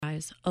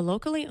Sunrise, a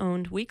locally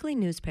owned weekly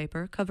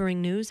newspaper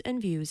covering news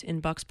and views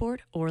in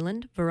Bucksport,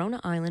 Orland,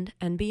 Verona Island,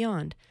 and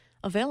beyond.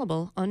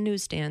 Available on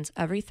newsstands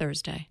every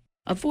Thursday.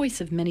 A voice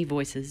of many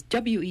voices,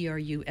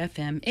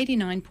 WERU-FM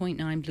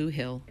 89.9 Blue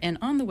Hill, and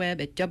on the web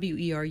at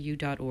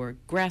weru.org,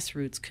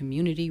 Grassroots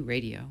Community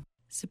Radio.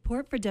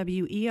 Support for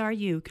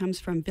WERU comes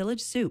from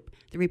Village Soup,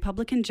 the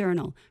Republican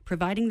Journal,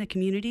 providing the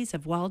communities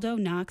of Waldo,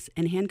 Knox,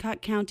 and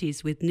Hancock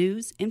counties with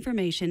news,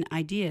 information,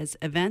 ideas,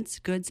 events,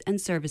 goods,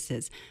 and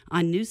services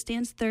on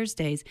newsstands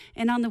Thursdays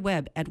and on the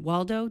web at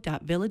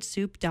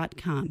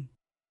waldo.villagesoup.com.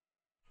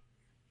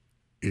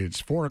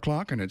 It's 4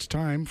 o'clock and it's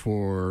time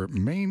for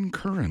Maine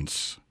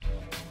Currents.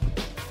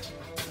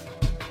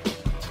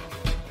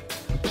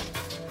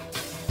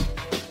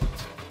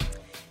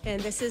 And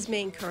this is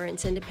Maine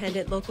Currents,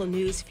 independent local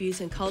news,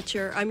 views, and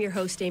culture. I'm your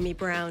host, Amy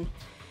Brown.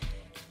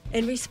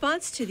 In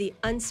response to the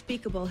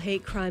unspeakable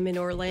hate crime in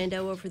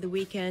Orlando over the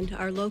weekend,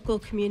 our local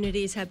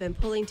communities have been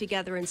pulling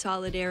together in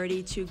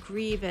solidarity to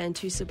grieve and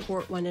to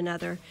support one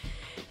another.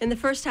 In the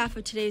first half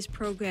of today's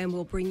program,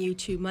 we'll bring you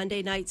to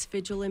Monday night's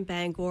vigil in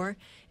Bangor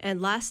and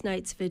last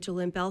night's vigil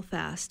in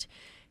Belfast.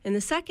 In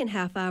the second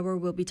half hour,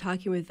 we'll be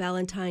talking with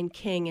Valentine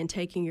King and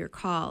taking your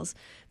calls.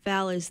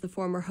 Val is the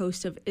former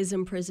host of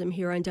Ism Prism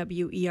here on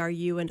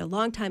WERU and a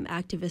longtime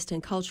activist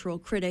and cultural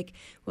critic.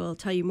 We'll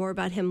tell you more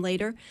about him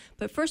later.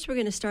 But first, we're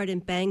going to start in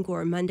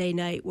Bangor Monday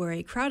night, where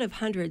a crowd of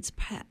hundreds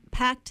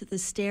packed the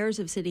stairs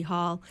of City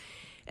Hall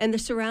and the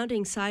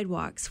surrounding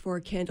sidewalks for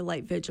a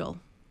candlelight vigil.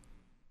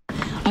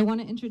 I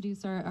want to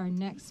introduce our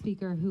next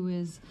speaker, who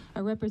is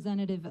a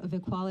representative of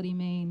Equality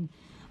Maine.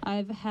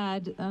 I've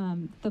had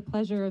the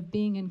pleasure of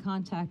being in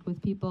contact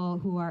with people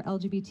who are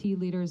LGBT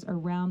leaders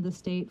around the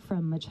state,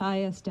 from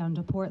Machias down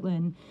to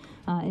Portland.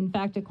 In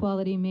fact,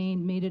 Equality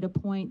Maine made it a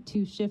point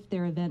to shift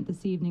their event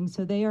this evening,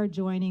 so they are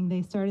joining.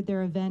 They started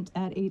their event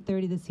at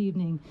 8:30 this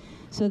evening,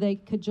 so they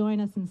could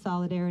join us in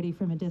solidarity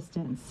from a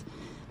distance.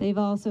 They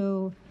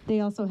also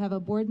have a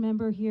board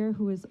member here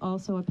who is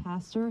also a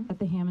pastor at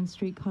the Hammond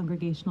Street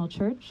Congregational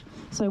Church.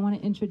 So I want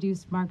to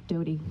introduce Mark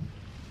Doty.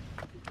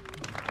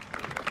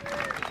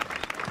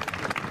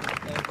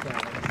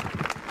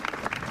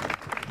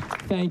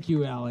 Thank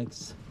you,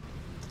 Alex.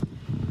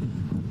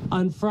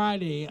 On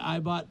Friday, I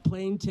bought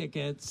plane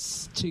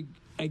tickets to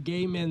a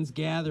gay men's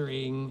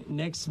gathering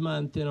next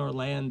month in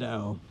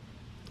Orlando.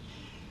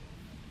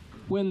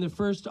 When the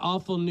first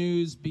awful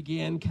news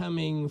began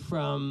coming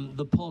from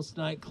the Pulse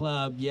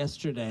nightclub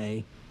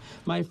yesterday,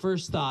 my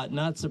first thought,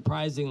 not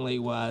surprisingly,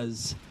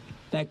 was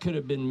that could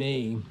have been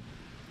me.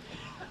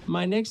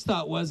 My next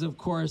thought was, of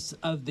course,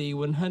 of the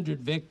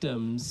 100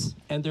 victims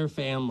and their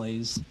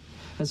families,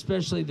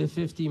 especially the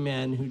 50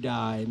 men who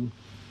died.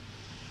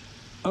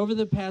 Over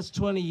the past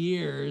 20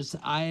 years,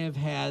 I have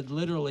had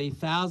literally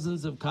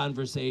thousands of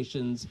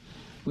conversations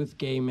with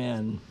gay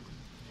men.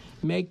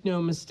 Make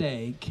no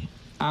mistake,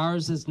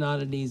 ours is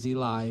not an easy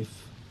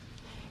life.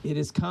 It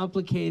is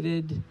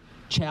complicated,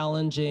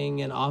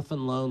 challenging, and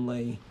often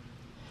lonely.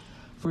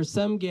 For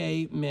some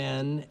gay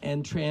men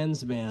and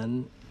trans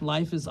men,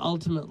 life is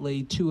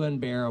ultimately too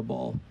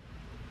unbearable.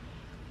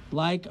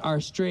 Like our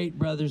straight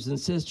brothers and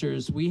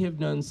sisters, we have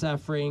known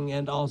suffering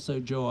and also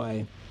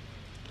joy.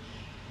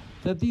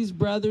 That these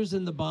brothers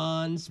in the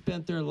bond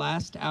spent their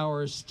last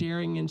hours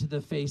staring into the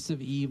face of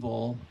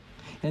evil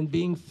and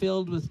being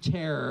filled with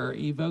terror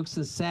evokes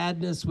a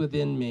sadness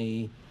within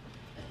me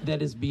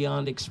that is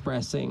beyond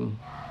expressing.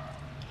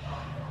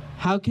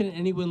 How can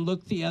anyone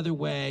look the other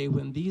way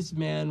when these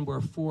men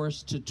were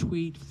forced to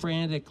tweet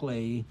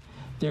frantically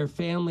their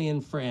family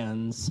and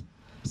friends,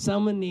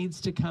 "Someone needs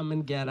to come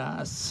and get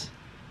us.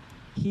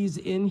 He's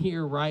in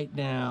here right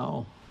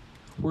now.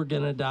 We're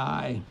gonna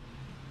die."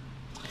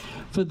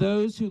 For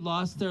those who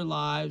lost their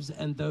lives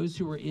and those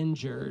who were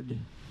injured,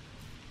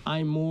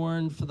 I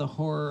mourn for the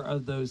horror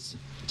of those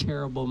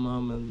terrible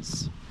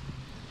moments.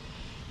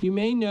 You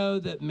may know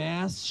that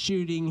mass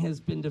shooting has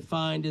been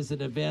defined as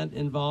an event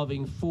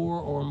involving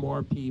 4 or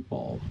more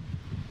people.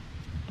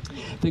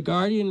 The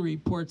Guardian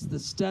reports the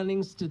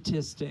stunning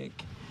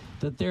statistic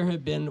that there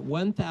have been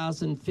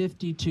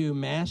 1,052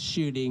 mass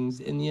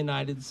shootings in the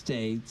United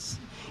States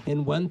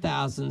in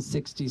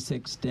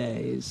 1,066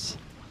 days.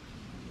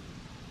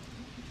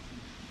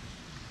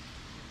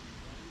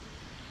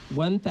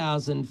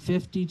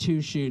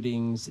 1,052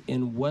 shootings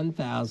in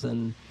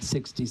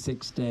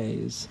 1,066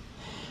 days.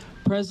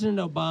 President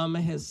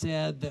Obama has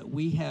said that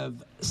we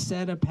have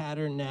set a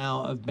pattern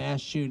now of mass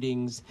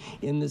shootings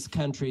in this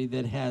country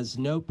that has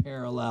no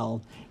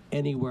parallel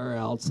anywhere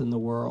else in the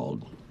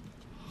world.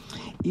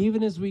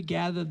 Even as we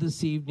gather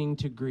this evening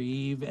to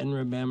grieve and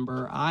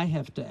remember, I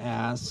have to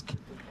ask,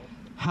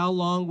 how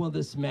long will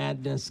this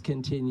madness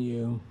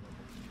continue?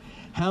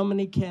 How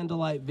many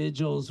candlelight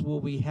vigils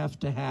will we have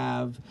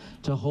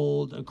to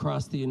hold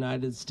across the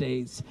United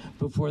States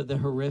before the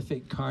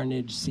horrific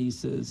carnage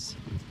ceases?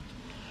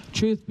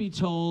 Truth be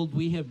told,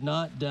 we have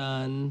not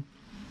done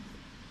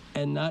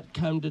and not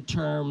come to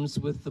terms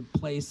with the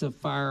place of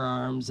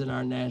firearms in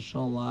our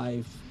national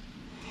life.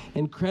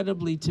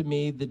 Incredibly to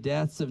me, the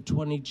deaths of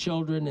 20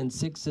 children and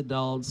 6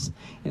 adults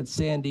at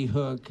Sandy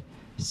Hook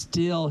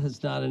still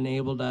has not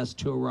enabled us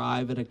to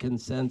arrive at a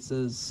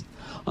consensus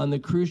on the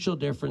crucial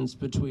difference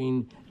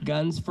between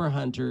guns for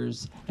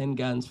hunters and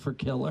guns for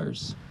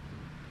killers.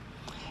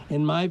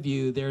 In my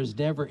view, there is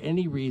never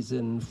any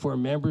reason for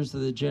members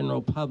of the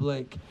general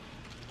public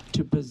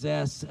to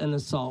possess an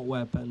assault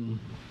weapon.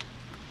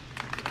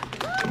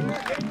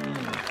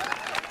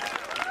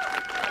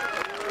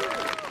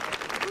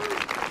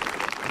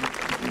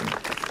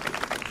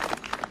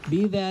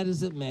 Be that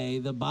as it may,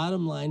 the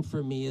bottom line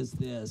for me is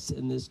this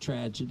in this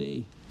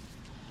tragedy.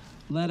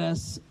 Let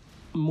us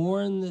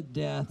mourn the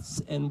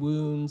deaths and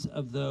wounds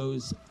of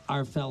those,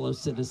 our fellow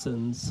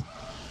citizens,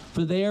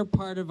 for they are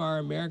part of our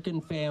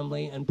American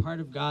family and part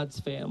of God's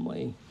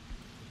family.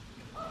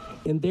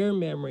 In their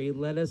memory,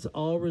 let us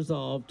all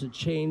resolve to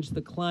change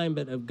the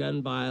climate of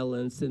gun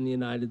violence in the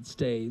United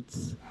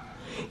States.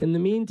 In the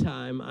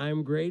meantime, I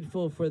am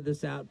grateful for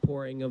this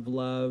outpouring of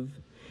love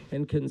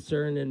and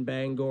concern in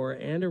Bangor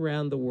and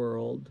around the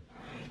world,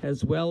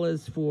 as well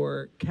as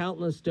for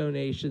countless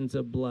donations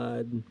of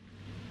blood.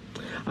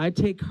 I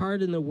take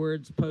heart in the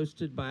words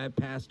posted by a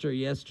pastor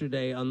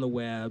yesterday on the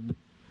web.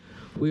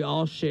 We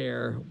all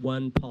share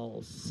one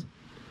pulse.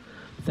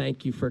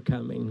 Thank you for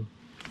coming.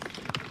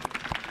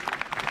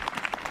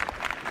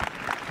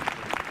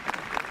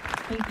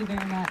 Thank you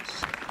very much.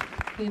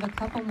 We have a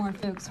couple more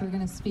folks who are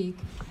going to speak.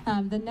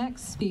 The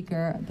next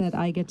speaker that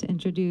I get to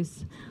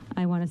introduce,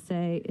 I want to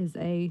say, is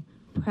a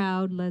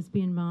proud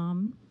lesbian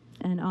mom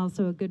and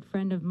also a good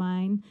friend of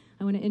mine.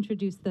 I want to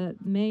introduce the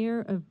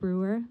mayor of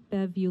Brewer,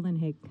 Bev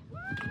Uhlenhig.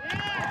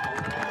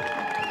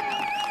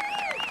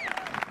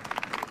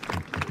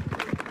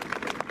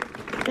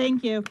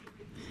 Thank you.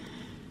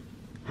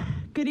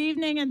 Good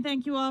evening, and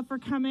thank you all for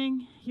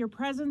coming. Your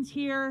presence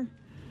here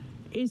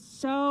is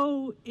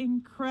so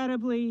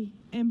incredibly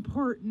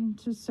important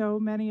to so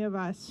many of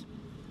us.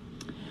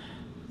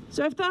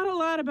 So I've thought a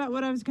lot about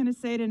what I was going to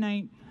say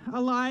tonight. A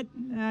lot.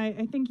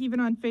 I think even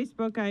on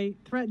Facebook I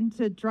threatened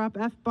to drop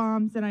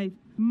F-bombs, and I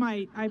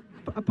might. I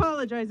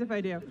apologize if I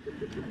do.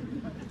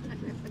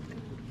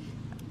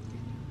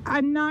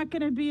 I'm not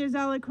going to be as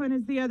eloquent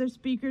as the other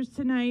speakers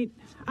tonight.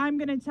 I'm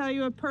going to tell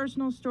you a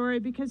personal story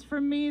because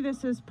for me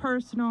this is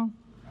personal.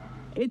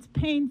 It's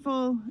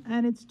painful,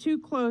 and it's too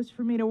close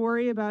for me to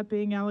worry about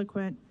being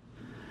eloquent.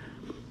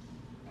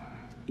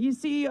 You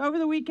see, over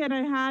the weekend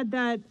I had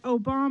that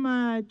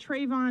Obama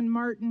Trayvon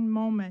Martin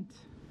moment.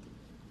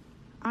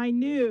 I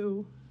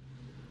knew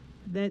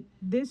that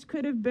this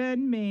could have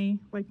been me,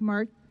 like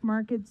Mark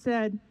had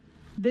said,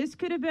 this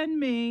could have been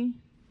me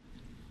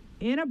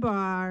in a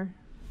bar,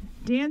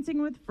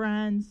 dancing with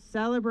friends,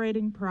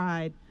 celebrating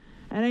Pride.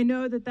 And I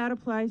know that that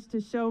applies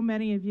to so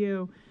many of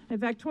you. In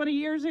fact, 20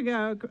 years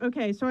ago,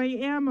 okay, so I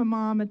am a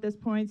mom at this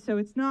point, so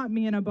it's not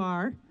me in a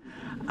bar.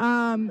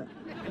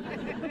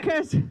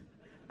 Because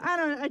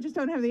I just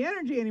don't have the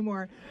energy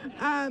anymore.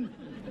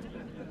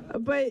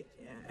 But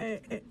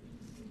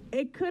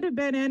it could have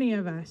been any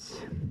of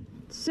us.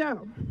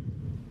 So,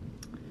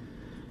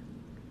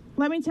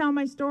 let me tell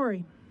my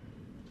story.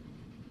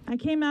 I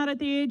came out at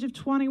the age of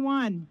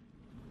 21.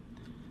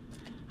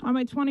 On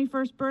my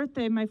 21st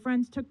birthday, my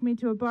friends took me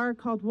to a bar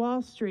called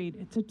Wall Street.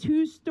 It's a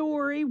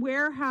 2-story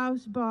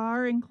warehouse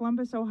bar in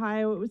Columbus,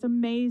 Ohio. It was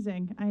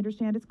amazing. I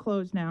understand it's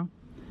closed now.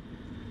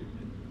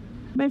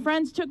 My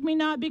friends took me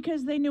not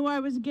because they knew I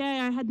was gay.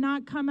 I had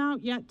not come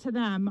out yet to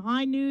them.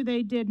 I knew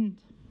they didn't.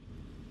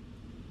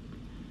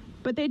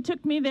 But they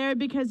took me there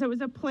because it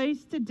was a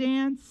place to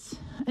dance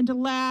and to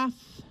laugh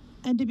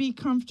and to be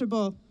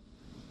comfortable.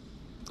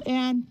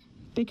 And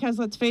because,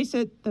 let's face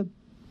it, the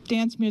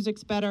dance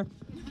music's better.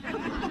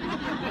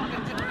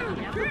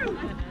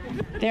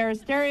 There are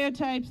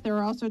stereotypes, there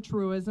are also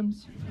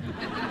truisms.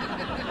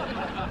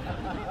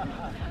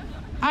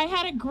 I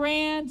had a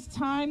grand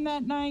time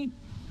that night.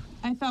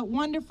 I felt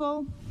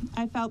wonderful.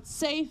 I felt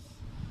safe.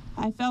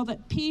 I felt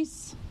at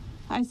peace.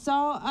 I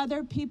saw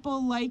other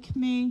people like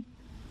me,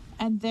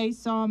 and they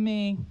saw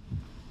me.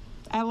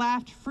 I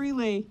laughed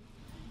freely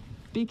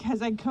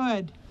because I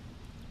could.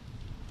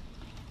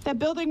 That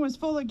building was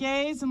full of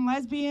gays and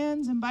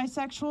lesbians and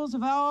bisexuals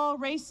of all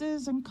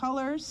races and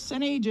colors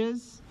and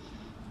ages.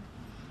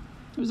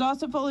 It was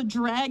also full of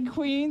drag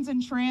queens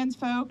and trans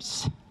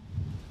folks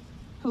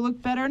who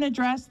looked better in a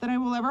dress than I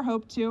will ever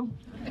hope to.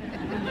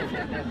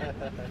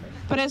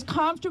 But as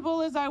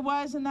comfortable as I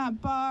was in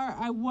that bar,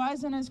 I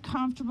wasn't as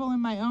comfortable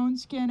in my own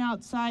skin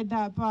outside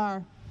that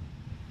bar.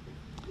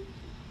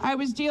 I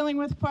was dealing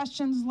with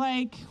questions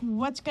like,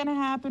 what's going to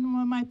happen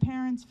when my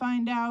parents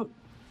find out?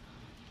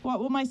 What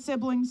will my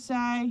siblings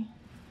say?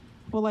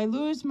 Will I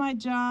lose my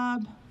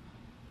job?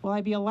 Will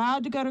I be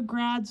allowed to go to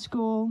grad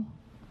school?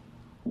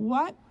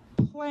 What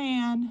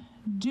plan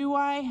do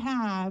I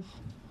have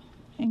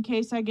in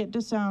case I get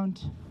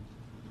disowned?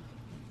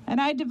 And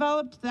I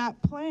developed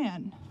that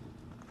plan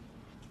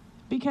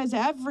because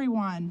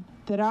everyone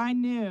that I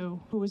knew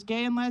who was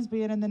gay and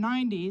lesbian in the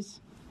 90s,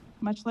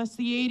 much less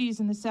the 80s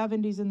and the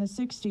 70s and the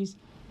 60s,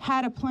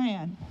 had a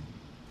plan.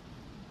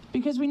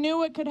 because we knew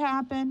what could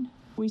happen.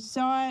 We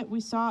saw it. We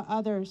saw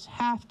others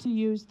have to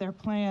use their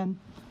plan,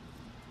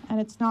 and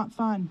it's not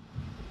fun.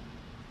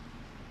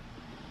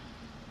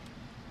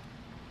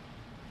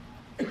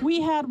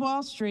 We had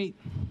Wall Street.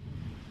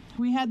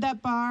 We had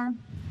that bar,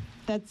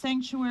 that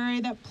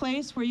sanctuary, that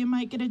place where you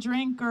might get a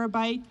drink or a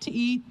bite to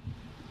eat,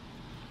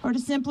 or to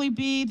simply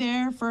be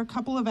there for a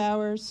couple of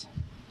hours.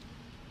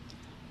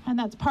 And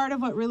that's part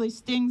of what really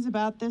stings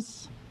about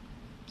this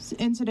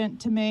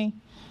incident to me,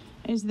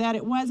 is that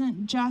it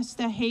wasn't just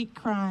a hate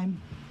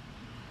crime.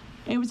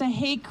 It was a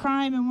hate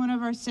crime in one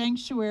of our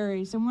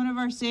sanctuaries, in one of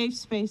our safe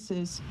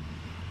spaces.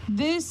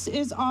 This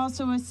is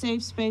also a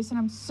safe space, and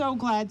I'm so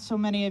glad so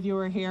many of you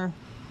are here.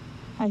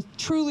 I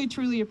truly,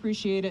 truly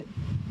appreciate it.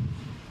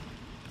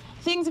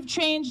 Things have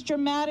changed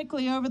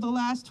dramatically over the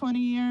last 20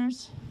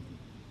 years.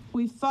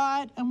 We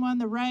fought and won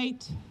the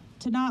right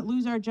to not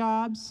lose our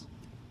jobs,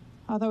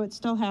 although it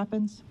still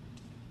happens.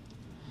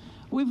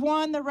 We've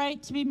won the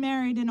right to be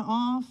married in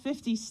all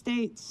 50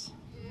 states.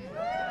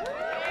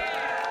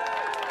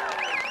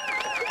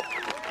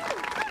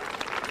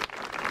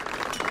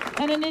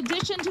 And in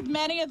addition to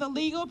many of the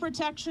legal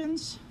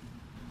protections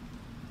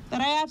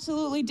that I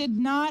absolutely did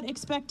not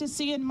expect to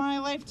see in my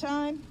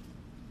lifetime,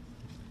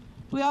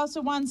 we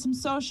also won some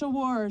social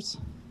wars.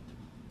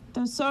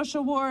 Those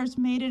social wars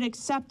made it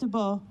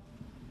acceptable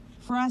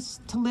for us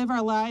to live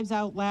our lives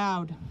out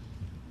loud.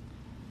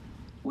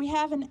 We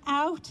have an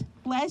out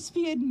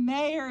lesbian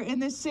mayor in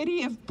the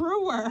city of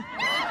Brewer.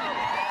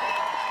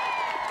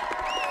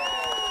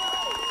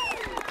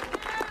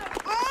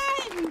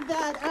 I'm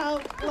that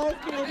out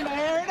lesbian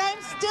mayor, and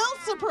I'm still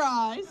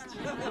surprised.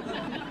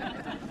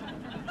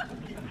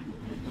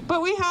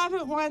 But we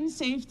haven't won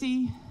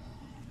safety,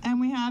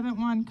 and we haven't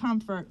won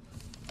comfort.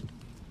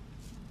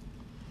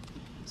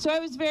 So I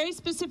was very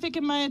specific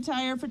in my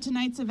attire for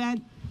tonight's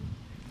event.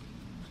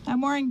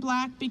 I'm wearing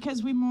black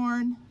because we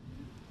mourn.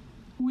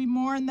 We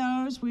mourn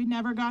those we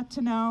never got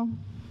to know.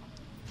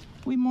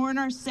 We mourn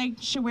our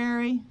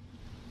sanctuary.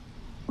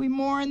 We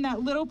mourn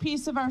that little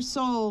piece of our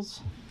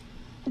souls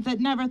that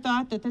never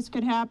thought that this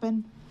could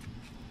happen.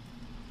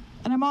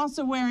 And I'm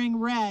also wearing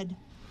red.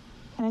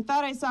 And I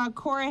thought I saw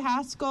Corey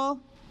Haskell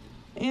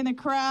in the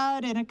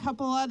crowd and a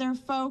couple other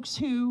folks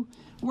who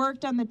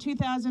worked on the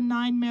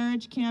 2009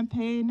 marriage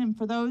campaign. And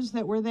for those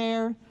that were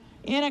there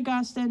in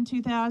Augusta in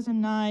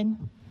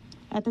 2009,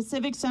 at the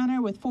Civic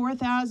Center with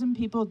 4,000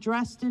 people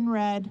dressed in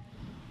red,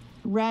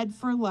 red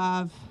for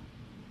love.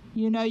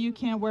 You know you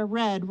can't wear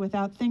red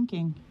without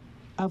thinking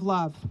of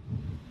love.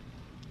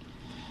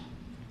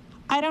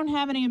 I don't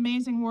have any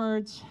amazing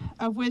words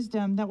of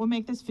wisdom that will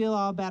make this feel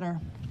all better.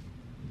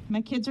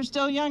 My kids are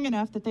still young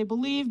enough that they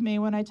believe me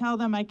when I tell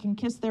them I can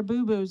kiss their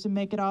boo-boos and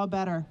make it all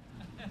better.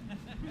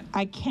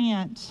 I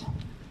can't.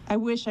 I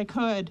wish I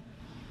could.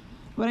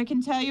 What I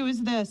can tell you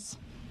is this: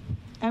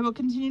 I will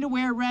continue to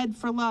wear red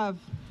for love.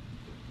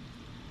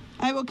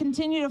 I will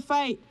continue to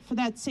fight for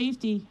that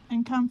safety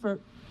and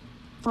comfort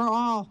for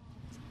all.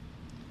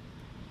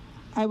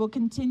 I will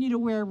continue to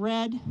wear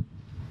red.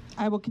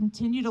 I will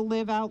continue to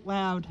live out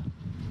loud.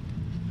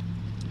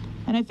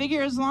 And I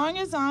figure as long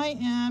as I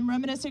am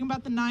reminiscing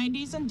about the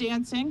 90s and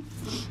dancing,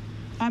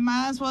 I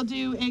might as well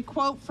do a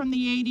quote from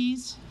the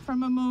 80s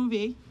from a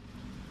movie.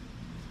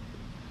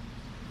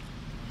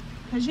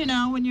 Because you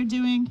know, when you're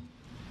doing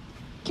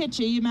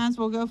kitschy, you might as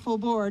well go full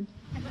board.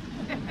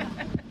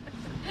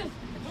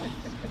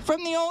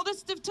 From the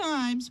oldest of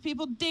times,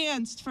 people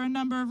danced for a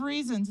number of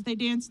reasons. They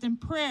danced in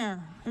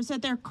prayer, or so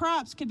that their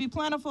crops could be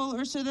plentiful,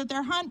 or so that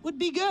their hunt would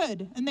be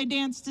good. And they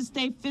danced to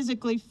stay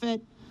physically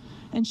fit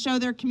and show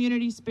their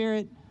community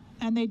spirit,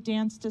 and they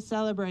danced to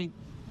celebrate.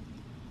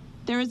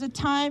 There is a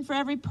time for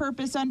every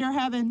purpose under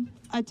heaven,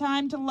 a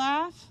time to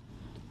laugh,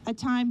 a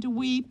time to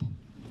weep,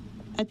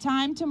 a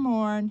time to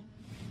mourn,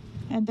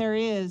 and there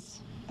is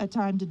a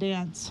time to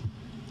dance.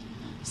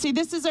 See,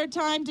 this is our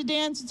time to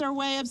dance. It's our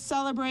way of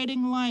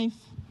celebrating life.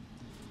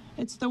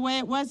 It's the way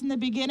it was in the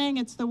beginning.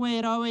 It's the way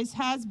it always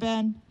has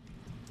been.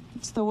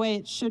 It's the way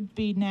it should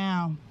be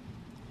now.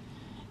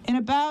 In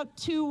about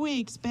 2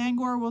 weeks,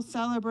 Bangor will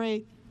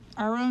celebrate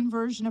our own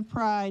version of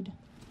Pride.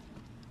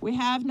 We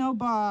have no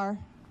bar,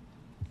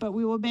 but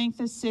we will make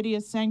this city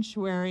a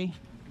sanctuary.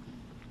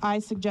 I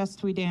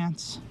suggest we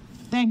dance.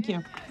 Thank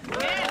you.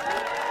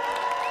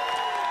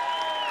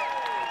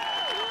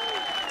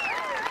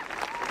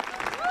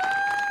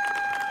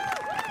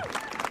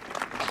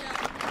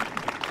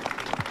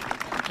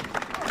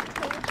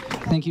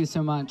 Thank you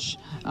so much.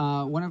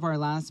 One of our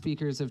last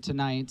speakers of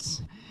tonight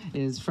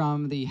is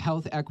from the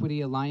Health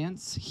Equity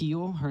Alliance,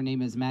 HEAL. Her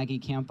name is Maggie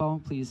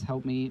Campo. Please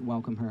help me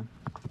welcome her.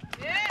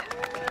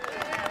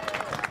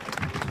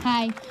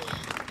 Hi.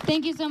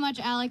 Thank you so much,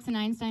 Alex and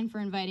Einstein, for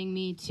inviting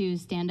me to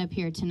stand up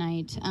here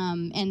tonight.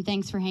 And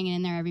thanks for hanging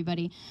in there,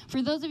 everybody.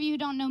 For those of you who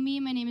don't know me,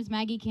 my name is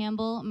Maggie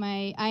Campbell.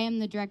 I am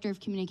the Director of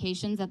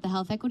Communications at the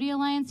Health Equity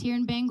Alliance here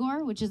in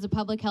Bangor, which is a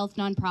public health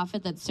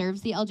nonprofit that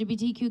serves the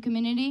LGBTQ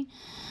community.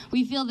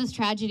 We feel this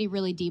tragedy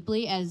really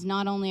deeply, as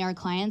not only our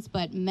clients,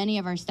 but many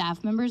of our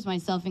staff members,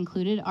 myself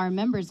included, are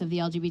members of the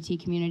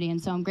LGBT community.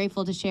 And so I'm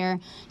grateful to share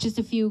just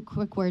a few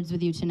quick words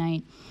with you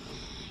tonight.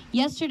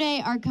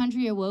 Yesterday, our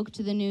country awoke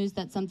to the news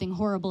that something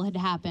horrible had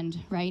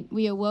happened, right?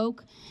 We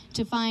awoke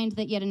to find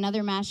that yet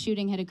another mass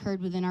shooting had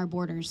occurred within our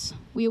borders.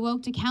 We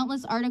awoke to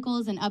countless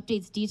articles and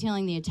updates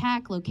detailing the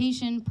attack,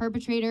 location,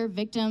 perpetrator,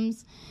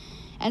 victims.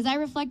 As I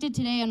reflected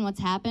today on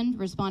what's happened,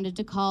 responded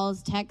to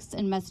calls, texts,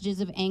 and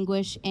messages of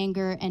anguish,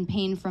 anger, and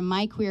pain from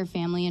my queer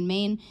family in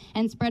Maine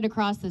and spread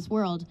across this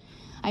world,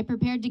 I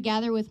prepared to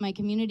gather with my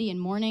community in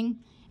mourning,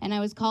 and I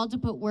was called to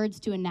put words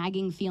to a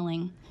nagging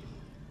feeling.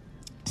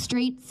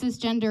 Straight,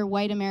 cisgender,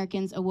 white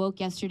Americans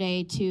awoke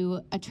yesterday to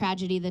a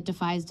tragedy that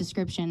defies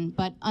description,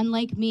 but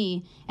unlike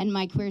me and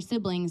my queer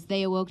siblings,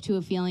 they awoke to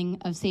a feeling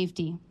of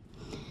safety.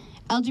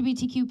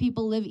 LGBTQ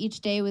people live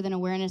each day with an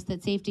awareness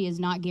that safety is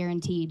not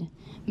guaranteed.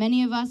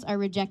 Many of us are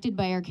rejected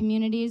by our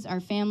communities, our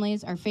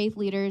families, our faith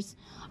leaders.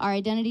 Our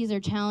identities are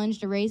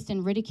challenged, erased,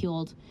 and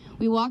ridiculed.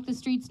 We walk the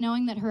streets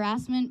knowing that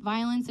harassment,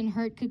 violence, and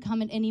hurt could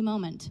come at any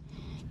moment.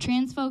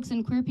 Trans folks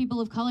and queer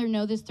people of color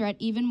know this threat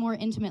even more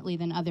intimately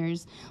than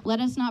others. Let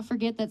us not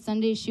forget that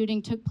Sunday's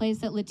shooting took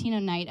place at Latino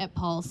Night at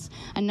Pulse,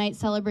 a night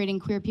celebrating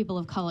queer people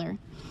of color.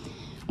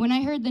 When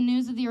I heard the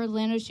news of the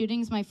Orlando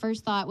shootings, my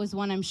first thought was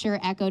one I'm sure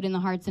echoed in the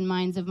hearts and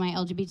minds of my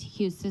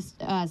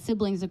LGBTQ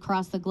siblings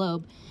across the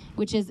globe,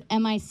 which is,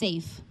 am I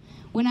safe?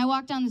 When I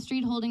walk down the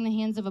street holding the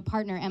hands of a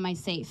partner, am I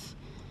safe?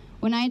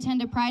 When I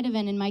attend a pride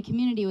event in my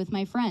community with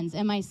my friends,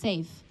 am I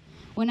safe?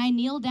 When I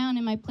kneel down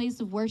in my place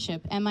of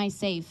worship, am I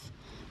safe?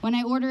 When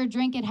I order a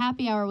drink at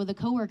happy hour with a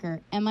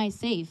coworker, am I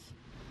safe?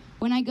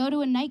 When I go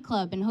to a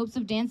nightclub in hopes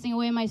of dancing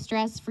away my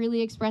stress,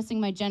 freely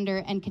expressing my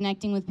gender, and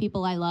connecting with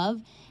people I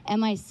love,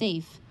 am I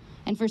safe?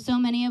 And for so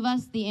many of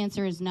us, the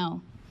answer is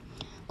no.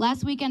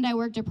 Last weekend, I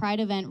worked a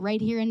pride event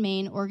right here in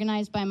Maine,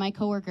 organized by my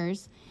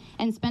coworkers,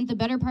 and spent the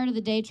better part of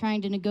the day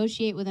trying to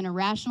negotiate with an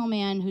irrational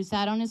man who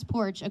sat on his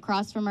porch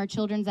across from our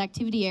children's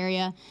activity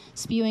area,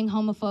 spewing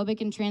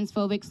homophobic and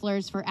transphobic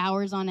slurs for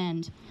hours on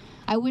end.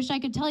 I wish I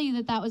could tell you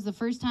that that was the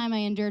first time I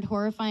endured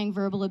horrifying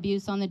verbal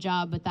abuse on the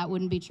job, but that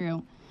wouldn't be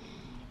true.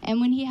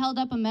 And when he held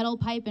up a metal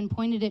pipe and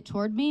pointed it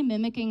toward me,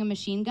 mimicking a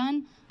machine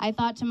gun, I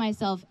thought to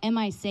myself, am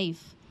I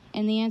safe?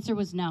 And the answer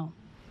was no.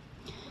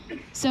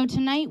 So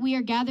tonight we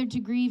are gathered to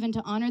grieve and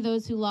to honor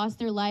those who lost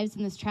their lives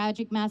in this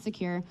tragic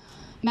massacre,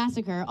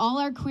 all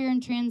our queer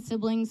and trans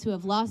siblings who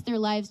have lost their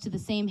lives to the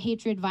same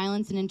hatred,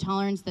 violence, and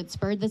intolerance that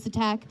spurred this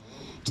attack,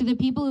 to the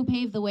people who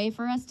paved the way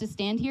for us to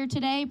stand here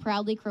today,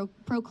 proudly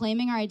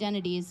proclaiming our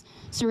identities,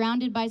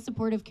 surrounded by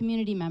supportive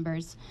community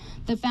members.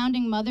 The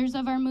founding mothers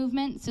of our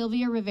movement,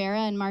 Sylvia Rivera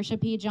and Marsha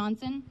P.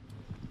 Johnson,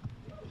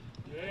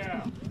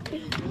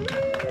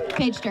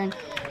 page turn,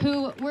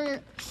 who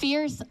were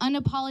fierce,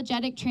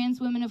 unapologetic trans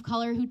women of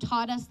color who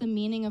taught us the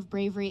meaning of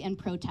bravery and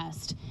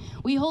protest.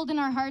 We hold in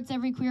our hearts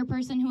every queer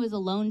person who is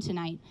alone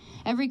tonight,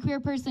 every queer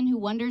person who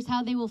wonders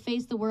how they will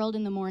face the world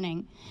in the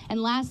morning.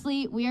 And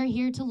lastly, we are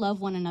here to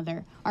love one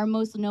another, our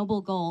most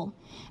noble goal.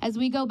 As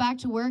we go back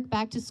to work,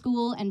 back to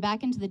school, and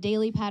back into the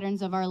daily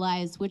patterns of our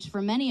lives, which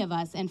for many of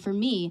us, and for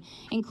me,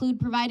 include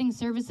providing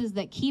services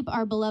that keep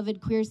our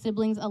beloved queer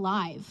siblings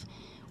alive.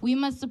 We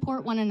must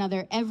support one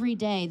another every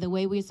day the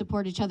way we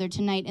support each other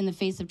tonight in the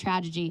face of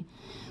tragedy.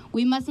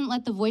 We mustn't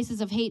let the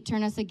voices of hate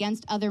turn us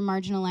against other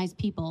marginalized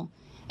people.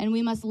 And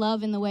we must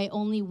love in the way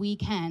only we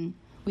can.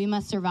 We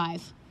must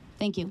survive.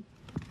 Thank you.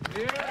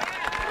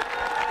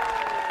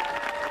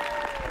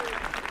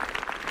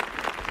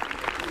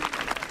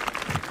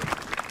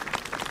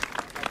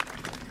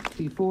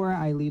 Before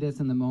I lead us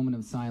in the moment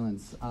of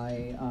silence,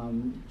 I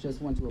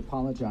just want to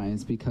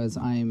apologize because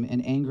I'm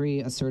an angry,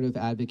 assertive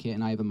advocate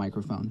and I have a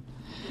microphone.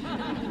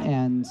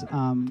 And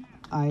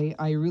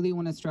I really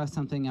want to stress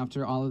something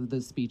after all of the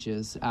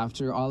speeches,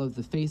 after all of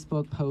the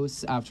Facebook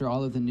posts, after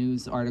all of the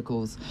news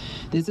articles.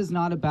 This is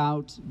not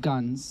about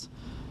guns.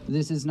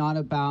 This is not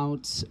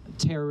about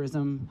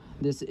terrorism.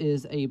 This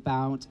is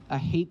about a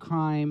hate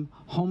crime,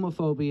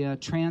 homophobia,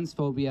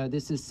 transphobia.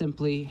 This is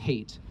simply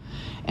hate.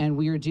 And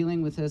we are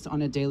dealing with this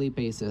on a daily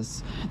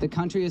basis. The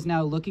country is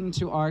now looking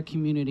to our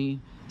community,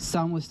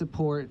 some with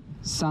support,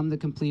 some the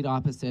complete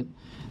opposite.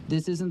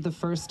 This isn't the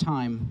first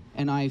time,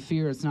 and I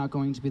fear it's not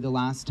going to be the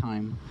last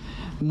time.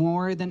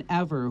 More than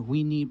ever,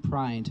 we need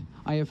pride.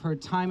 I have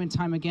heard time and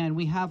time again,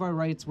 we have our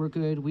rights, we're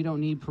good, we don't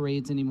need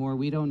parades anymore,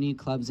 we don't need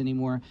clubs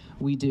anymore.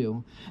 We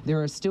do.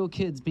 There are still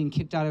kids being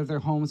kicked out of their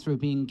homes for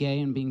being gay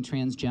and being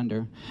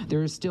transgender.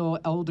 There are still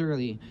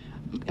elderly,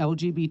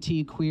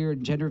 LGBT, queer,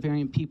 gender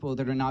variant people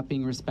that are not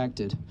being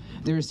respected.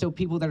 There are still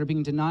people that are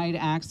being denied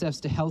access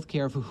to health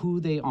care for who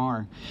they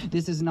are.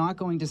 This is not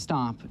going to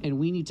stop, and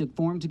we need to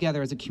form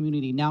together as a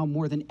community now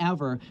more than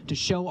ever to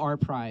show our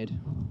pride.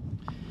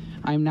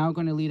 I am now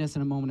going to lead us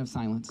in a moment of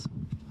silence.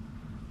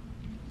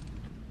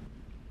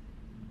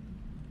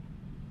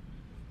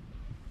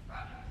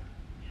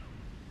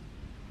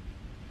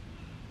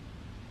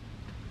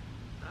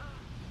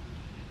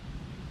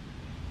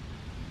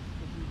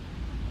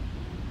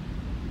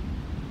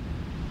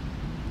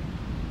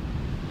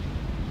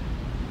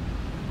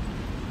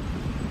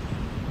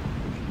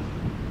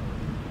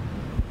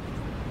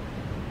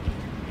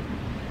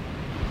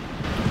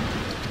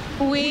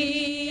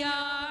 We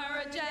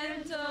are a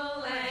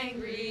gentle,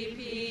 angry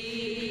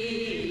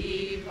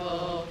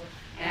people,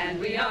 and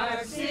we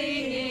are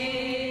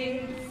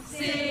singing,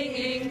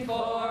 singing for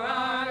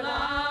our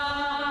lives.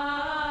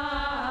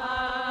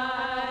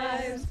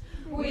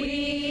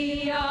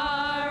 We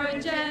are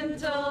a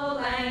gentle,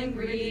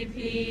 angry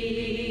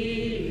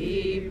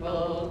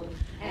people,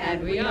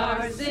 and we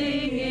are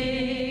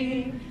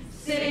singing,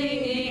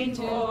 singing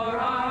for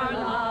our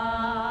lives.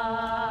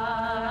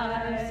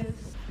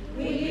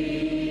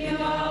 We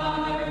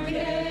are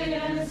gay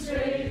and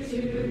straight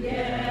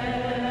together,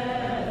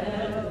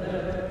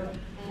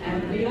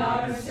 and we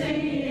are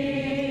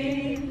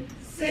singing,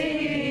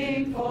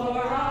 singing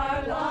for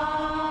our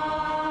lives.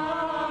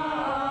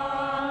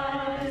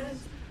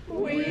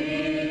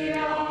 We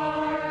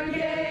are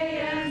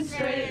gay and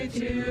straight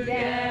together,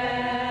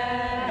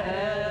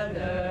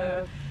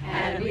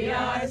 and we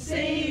are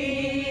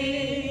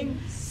singing,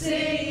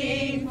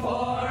 singing for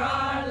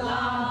our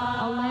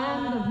lives. A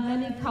land of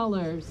many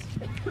colors.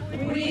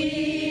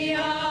 We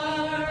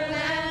are a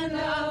land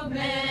of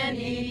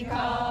many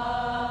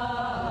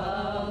colors,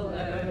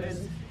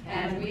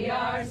 and we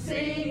are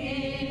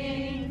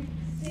singing,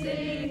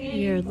 singing.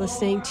 You're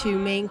listening to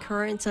Maine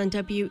Currents on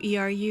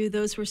WERU.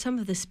 Those were some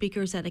of the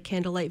speakers at a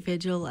candlelight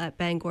vigil at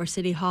Bangor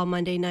City Hall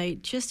Monday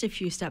night, just a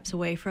few steps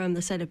away from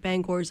the site of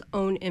Bangor's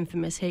own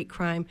infamous hate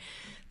crime,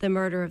 the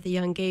murder of the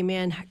young gay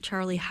man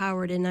Charlie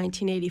Howard in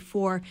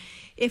 1984.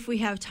 If we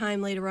have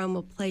time later on,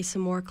 we'll play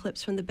some more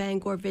clips from the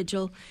Bangor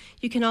Vigil.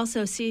 You can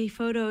also see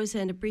photos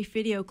and a brief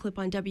video clip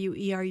on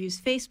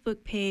WERU's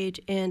Facebook page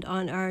and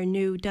on our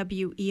new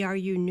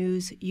WERU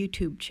News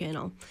YouTube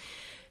channel.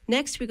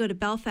 Next, we go to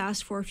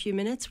Belfast for a few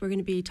minutes. We're going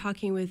to be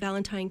talking with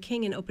Valentine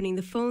King and opening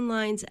the phone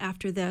lines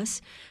after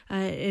this.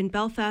 In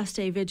Belfast,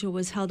 a vigil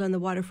was held on the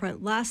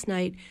waterfront last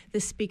night. The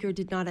speaker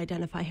did not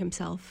identify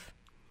himself.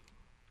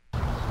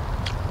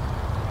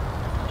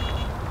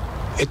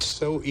 It's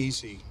so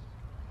easy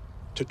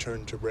to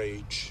turn to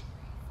rage.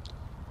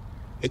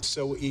 It's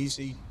so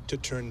easy to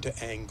turn to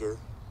anger.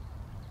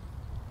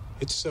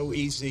 It's so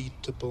easy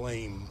to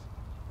blame.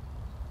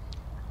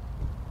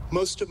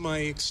 Most of my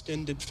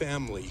extended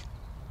family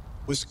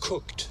was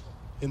cooked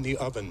in the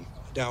oven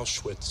at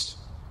Auschwitz.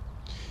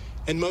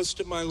 And most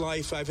of my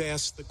life I've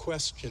asked the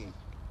question,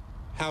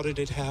 how did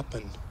it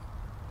happen?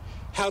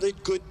 How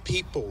did good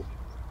people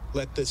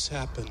let this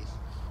happen?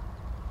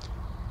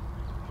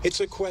 It's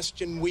a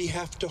question we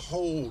have to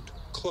hold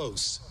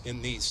close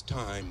in these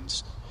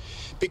times,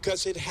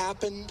 because it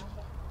happened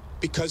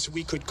because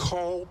we could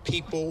call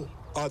people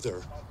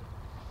other.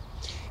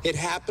 It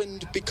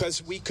happened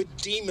because we could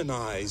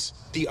demonize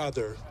the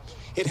other.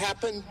 It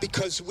happened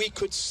because we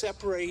could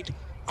separate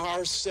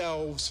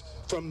ourselves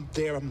from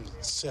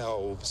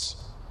themselves.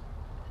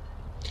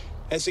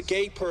 As a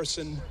gay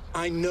person,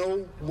 I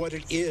know what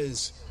it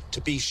is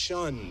to be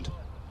shunned,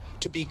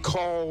 to be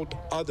called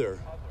other,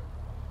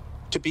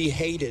 to be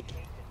hated.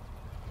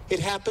 It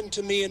happened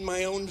to me in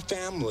my own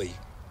family.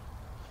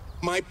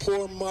 My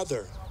poor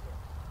mother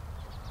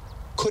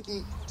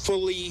couldn't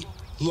fully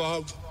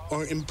love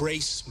or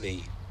embrace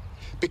me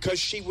because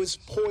she was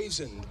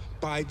poisoned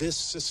by this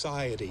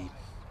society.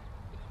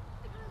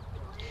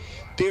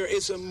 There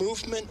is a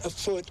movement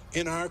afoot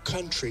in our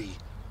country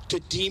to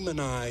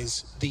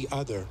demonize the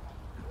other.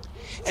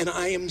 And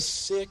I am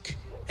sick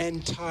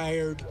and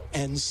tired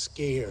and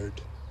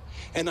scared.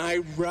 And I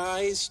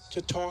rise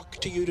to talk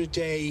to you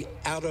today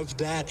out of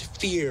that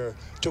fear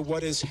to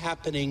what is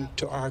happening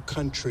to our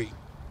country.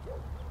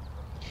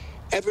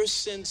 Ever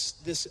since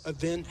this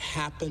event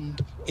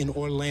happened in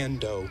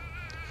Orlando,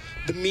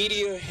 the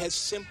media has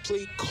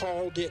simply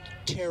called it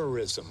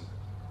terrorism.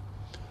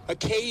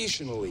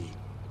 Occasionally,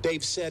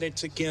 they've said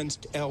it's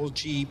against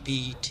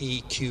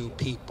LGBTQ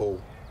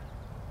people.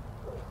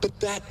 But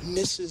that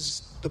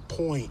misses the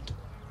point.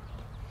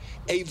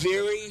 A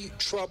very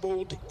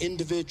troubled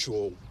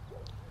individual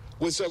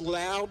was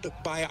allowed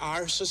by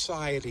our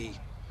society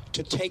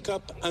to take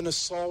up an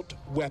assault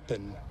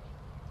weapon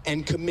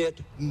and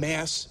commit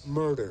mass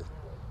murder.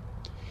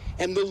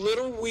 And the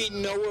little we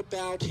know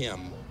about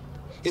him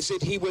is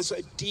that he was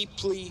a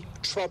deeply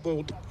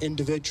troubled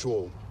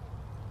individual.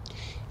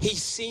 He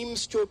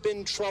seems to have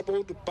been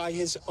troubled by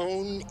his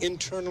own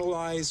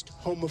internalized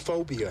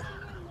homophobia.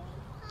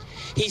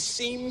 He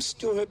seems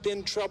to have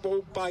been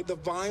troubled by the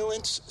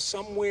violence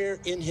somewhere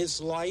in his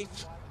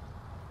life.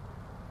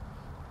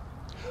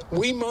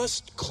 We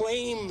must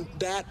claim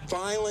that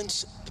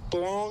violence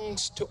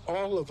belongs to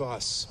all of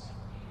us.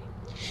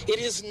 It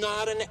is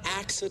not an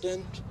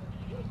accident,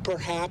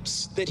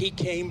 perhaps, that he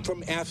came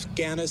from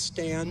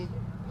Afghanistan.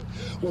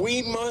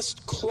 We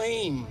must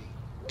claim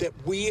that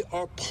we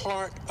are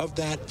part of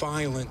that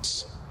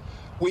violence.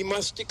 We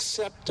must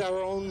accept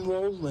our own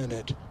role in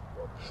it.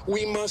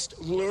 We must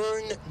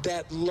learn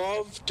that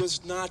love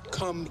does not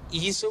come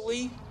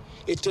easily.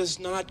 It does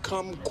not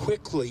come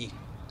quickly.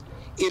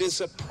 It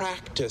is a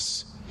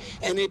practice.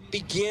 And it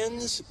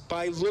begins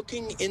by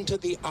looking into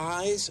the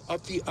eyes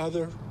of the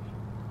other,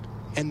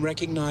 and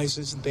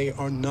recognizes they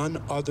are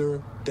none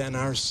other than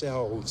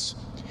ourselves.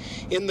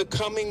 In the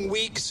coming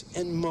weeks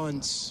and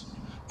months,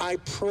 I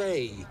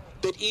pray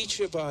that each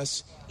of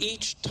us,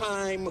 each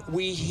time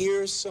we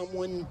hear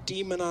someone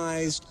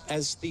demonized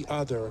as the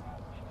other,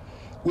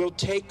 will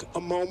take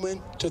a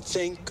moment to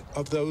think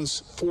of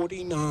those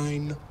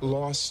 49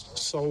 lost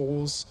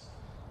souls,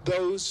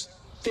 those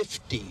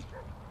 50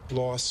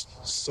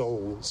 lost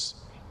souls.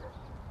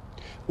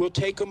 We'll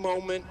take a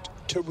moment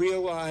to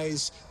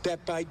realize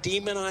that by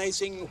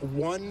demonizing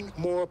one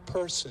more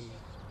person,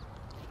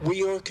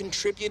 we are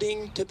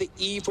contributing to the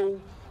evil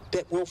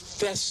that will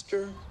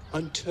fester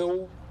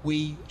until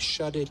we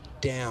shut it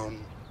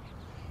down.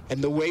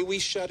 And the way we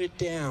shut it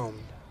down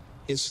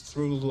is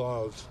through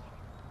love.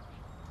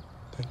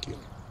 Thank you.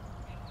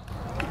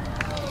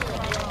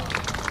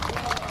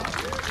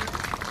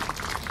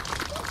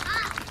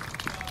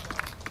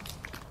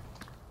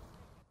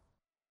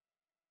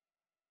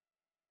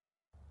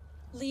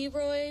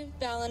 Leroy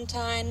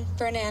Valentine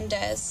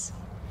Fernandez,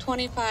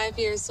 25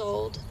 years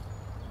old.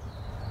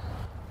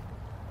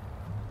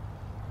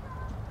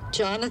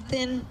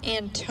 Jonathan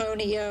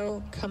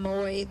Antonio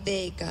Camoy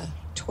Vega,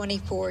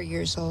 24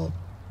 years old.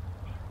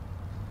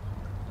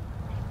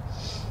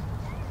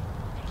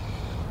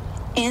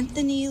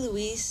 Anthony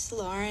Luis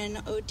Lauren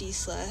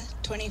Odisla,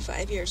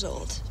 25 years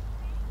old.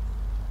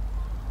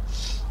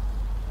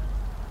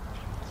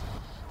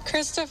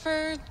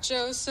 Christopher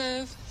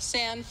Joseph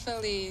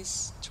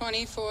Sanfeliz,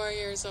 24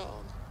 years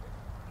old.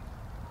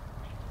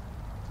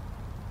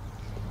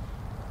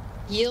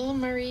 Yil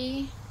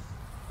Marie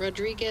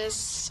Rodriguez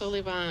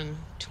Solivan,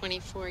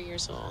 24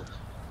 years old.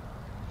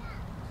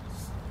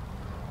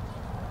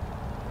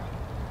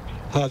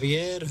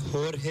 Javier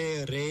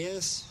Jorge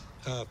Reyes,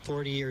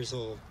 40 years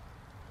old.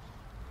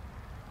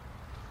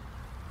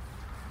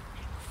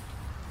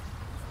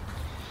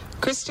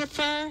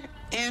 Christopher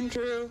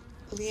Andrew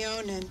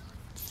Leonin,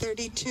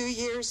 32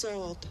 years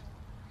old.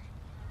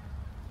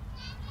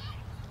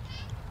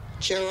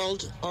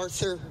 Gerald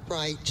Arthur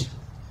Wright,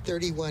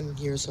 31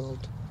 years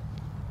old.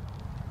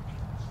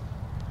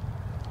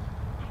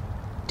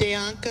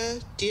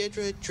 Deanka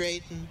Deirdre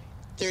Drayton,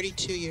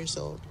 32 years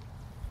old.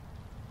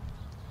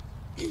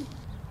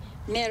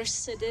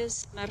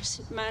 Mercedes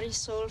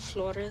Marisol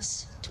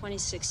Flores,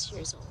 26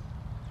 years old.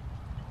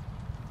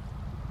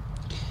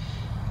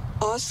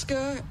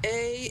 Oscar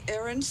A.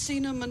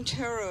 Arancina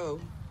Montero,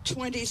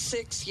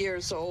 26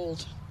 years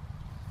old.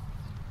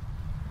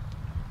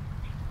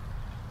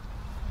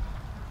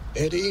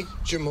 Eddie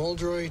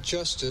Jamoldroy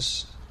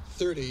Justice,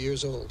 30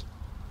 years old.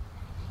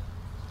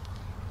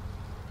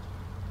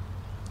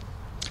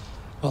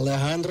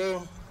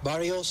 Alejandro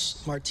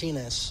Barrios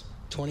Martinez,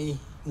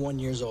 21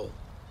 years old.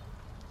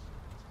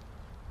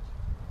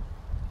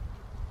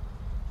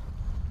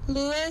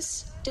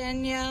 Luis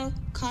Daniel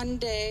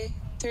Conde,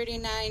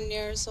 39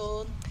 years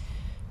old.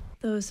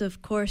 Those,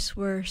 of course,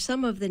 were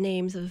some of the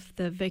names of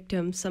the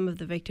victims, some of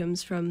the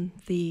victims from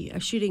the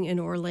shooting in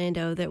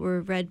Orlando that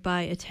were read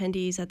by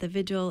attendees at the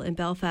vigil in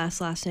Belfast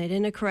last night.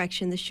 In a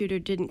correction, the shooter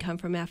didn't come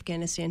from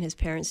Afghanistan. His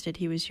parents did.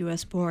 He was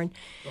U.S. born.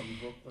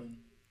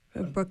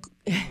 From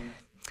Brooklyn.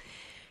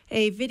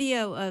 A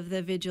video of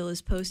the vigil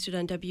is posted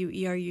on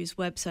WERU's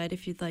website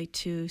if you'd like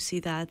to see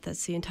that.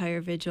 That's the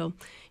entire vigil.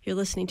 You're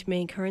listening to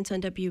Main Currents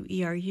on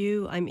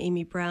WERU. I'm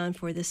Amy Brown.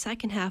 For the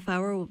second half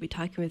hour, we'll be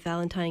talking with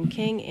Valentine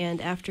King, and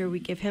after we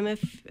give him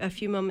a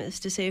few moments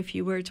to say a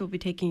few words, we'll be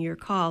taking your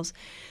calls.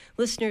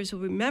 Listeners will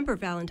remember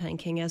Valentine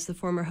King as the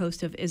former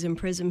host of Ism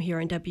Prism here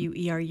on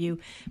WERU,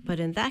 but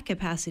in that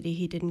capacity,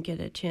 he didn't get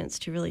a chance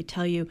to really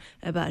tell you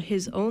about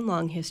his own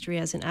long history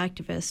as an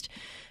activist.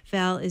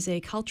 Val is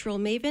a cultural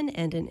maven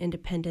and an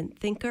independent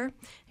thinker,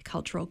 a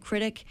cultural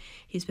critic.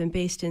 He's been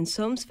based in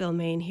Soamesville,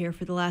 Maine here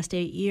for the last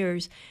 8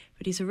 years,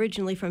 but he's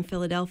originally from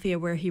Philadelphia,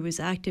 where he was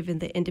active in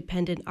the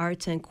independent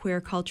arts and queer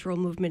cultural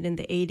movement in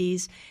the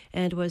 80s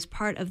and was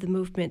part of the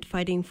movement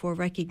fighting for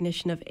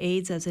recognition of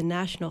AIDS as a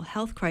national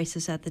health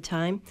crisis at the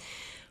time.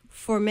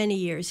 For many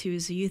years, he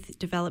was a youth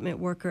development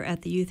worker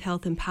at the Youth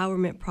Health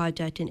Empowerment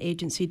Project, an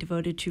agency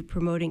devoted to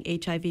promoting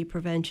HIV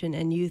prevention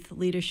and youth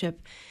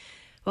leadership.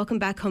 Welcome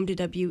back home to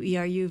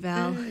WERU,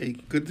 Val. Hey,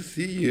 good to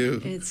see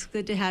you. It's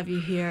good to have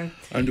you here.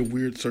 Under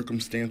weird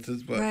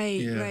circumstances, but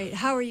right, yeah. Right.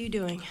 How are you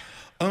doing?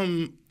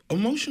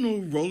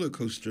 Emotional roller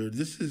coaster.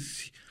 This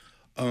is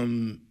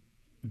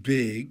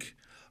big.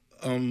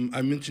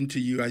 I mentioned to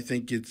you, I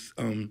think it's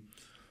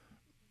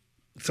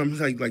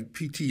something like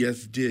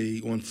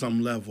PTSD on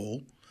some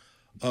level.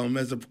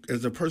 As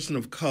a person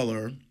of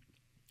color,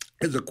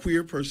 as a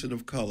queer person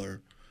of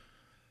color,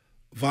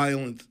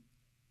 violence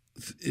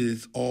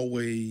is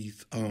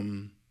always,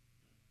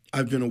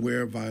 I've been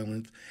aware of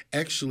violence.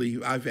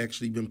 Actually, I've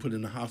actually been put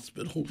in the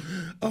hospital,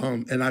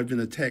 and I've been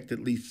attacked at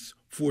least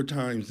 4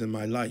 times in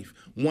my life.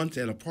 Once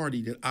at a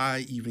party that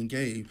I even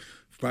gave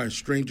by a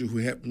stranger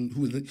who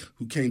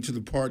came to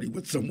the party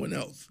with someone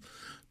else.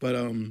 But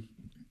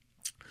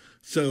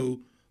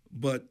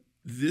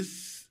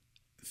this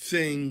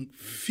thing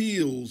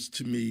feels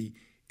to me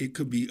it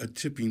could be a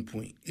tipping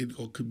point. It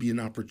could be an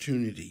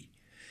opportunity.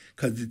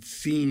 because it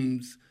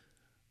seems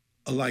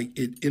like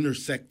it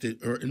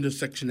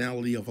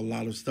intersectionality of a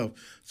lot of stuff.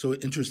 So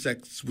it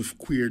intersects with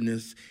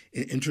queerness,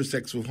 it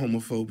intersects with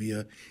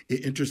homophobia, it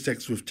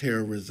intersects with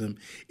terrorism,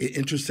 it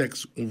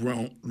intersects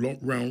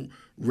around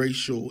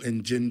racial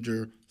and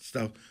gender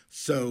stuff.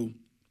 So,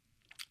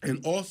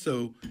 and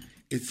also,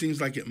 it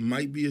seems like it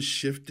might be a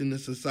shift in the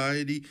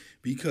society,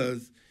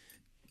 because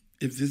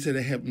if this had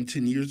happened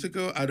 10 years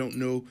ago, I don't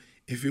know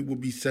if it would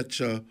be such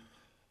a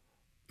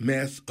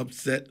mass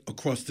upset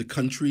across the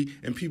country,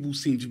 and people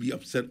seem to be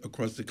upset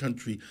across the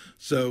country.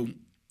 So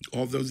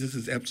although this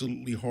is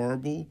absolutely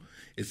horrible,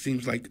 it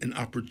seems like an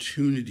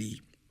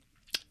opportunity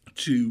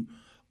to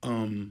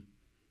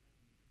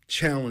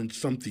challenge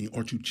something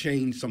or to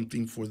change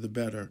something for the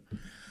better.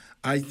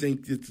 I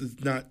think this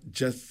is not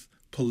just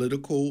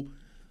political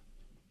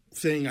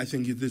thing. I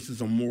think this is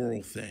a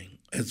moral thing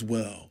as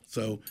well.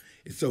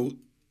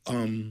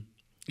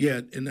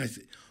 Yeah,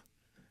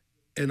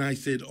 and I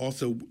said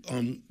also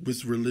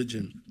with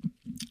religion.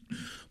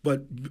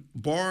 But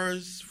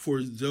bars,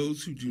 for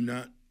those who do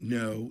not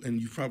know, and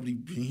you've probably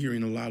been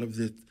hearing a lot of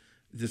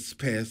this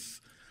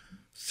past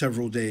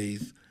several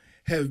days,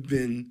 have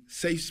been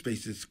safe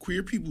spaces.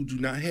 Queer people do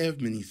not have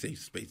many safe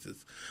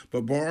spaces.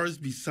 But bars,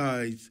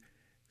 besides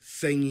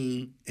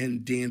singing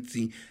and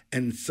dancing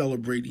and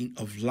celebrating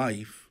of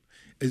life,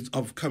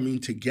 of coming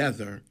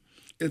together,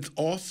 it's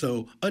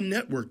also a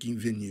networking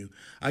venue.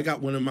 I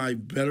got one of my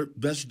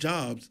best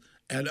jobs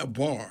at a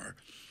bar.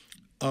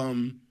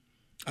 I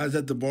was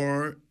at the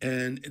bar,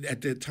 and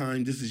at that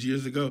time, this is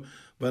years ago,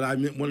 but I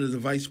met one of the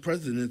vice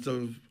presidents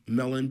of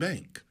Mellon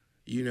Bank.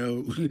 You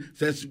know,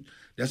 that's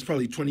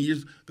probably 20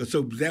 years ago.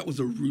 So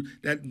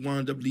that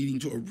wound up leading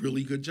to a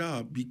really good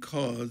job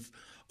because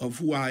of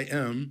who I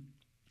am.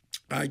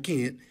 I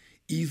can't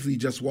easily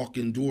just walk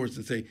indoors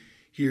and say,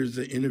 here's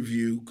an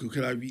interview.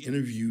 Could I be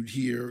interviewed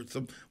here?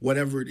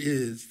 Whatever it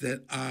is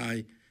that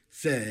I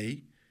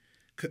say,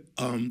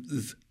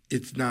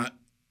 it's not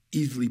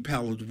easily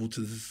palatable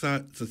to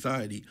the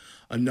society.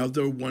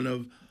 Another one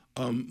of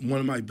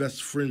my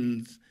best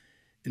friends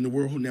in the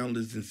world who now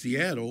lives in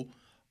Seattle,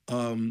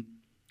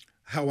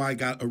 how I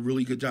got a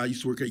really good job. I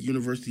used to work at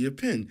University of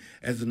Penn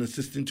as an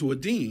assistant to a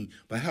dean.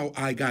 But how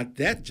I got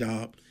that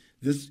job,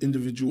 this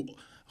individual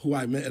who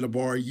I met at a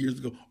bar years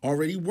ago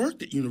already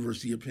worked at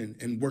University of Penn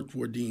and worked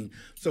for a dean.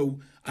 So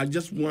I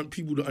just want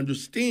people to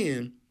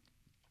understand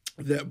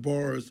that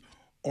bars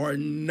are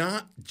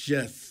not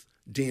just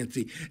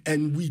dancing.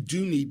 And we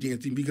do need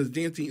dancing because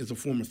dancing is a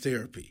form of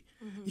therapy.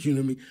 Mm-hmm. You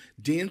know what I mean?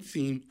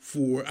 Dancing,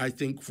 I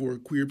think for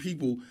queer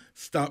people,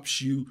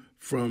 stops a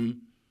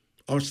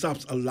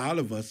lot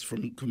of us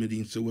from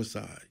committing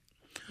suicide.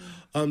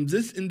 Mm-hmm.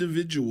 This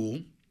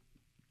individual,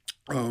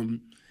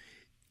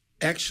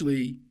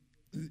 actually,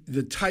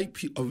 the type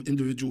of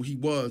individual he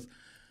was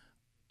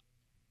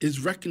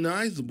is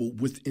recognizable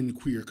within the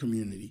queer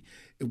community.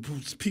 It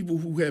was people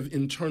who have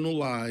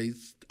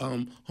internalized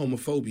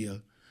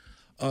homophobia.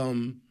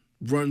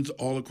 Runs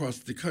all across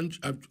the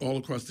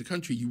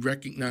country. You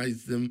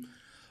recognize them,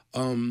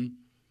 and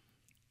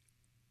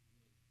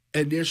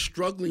they're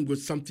struggling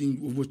with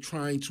something, with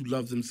trying to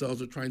love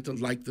themselves or trying to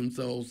like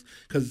themselves,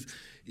 because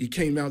it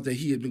came out that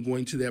he had been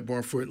going to that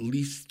bar for at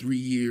least 3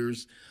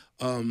 years.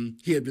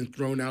 He had been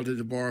thrown out of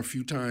the bar a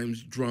few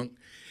times drunk.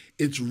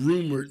 It's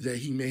rumored that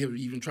he may have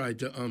even tried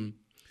to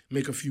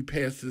make a few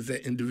passes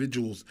at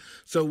individuals.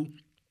 So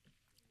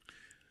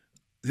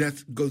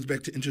that goes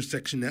back to the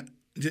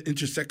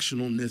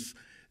intersectionalness,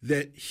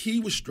 that he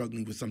was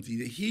struggling with something,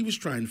 that he was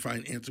trying to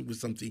find an answer with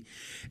something.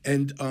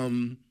 And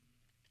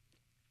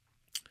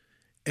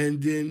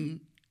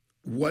then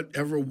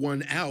whatever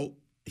won out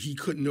he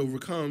couldn't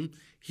overcome,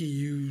 he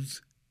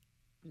used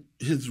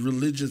his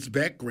religious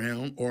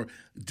background or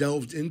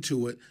delved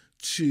into it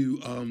to,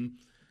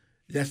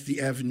 that's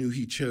the avenue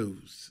he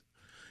chose.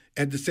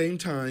 At the same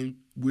time,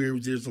 where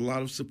there's a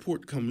lot of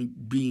support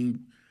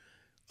being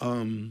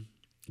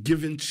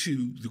given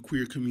to the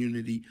queer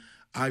community,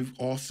 I've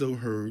also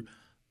heard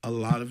a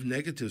lot of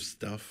negative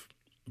stuff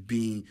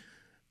being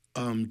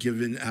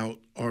given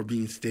out or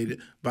being stated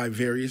by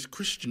various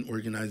Christian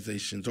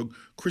organizations or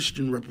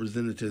Christian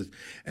representatives.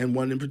 And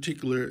one in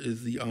particular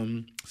is the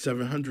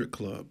 700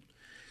 Club.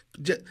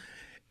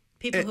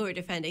 People who are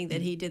defending that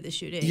he did the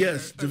shooting.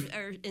 Yes.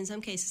 Or in some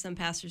cases, some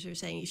pastors are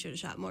saying he should have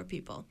shot more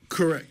people.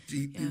 Correct.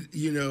 And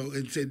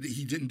said that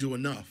he didn't do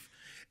enough.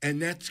 And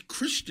that's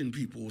Christian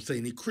people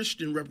saying, the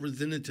Christian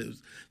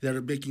representatives that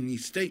are making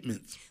these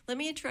statements. Let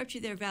me interrupt you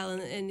there, Val,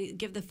 and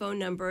give the phone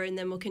number, and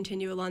then we'll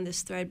continue along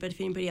this thread. But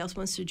if anybody else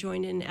wants to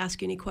join in and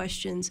ask any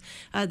questions,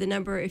 the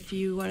number, if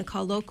you want to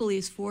call locally,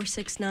 is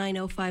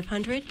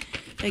 469-0500.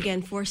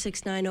 Again,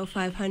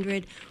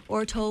 469-0500.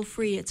 Or toll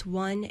free, it's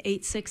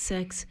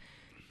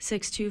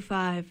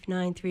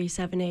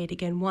 1-866-625-9378.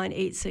 Again,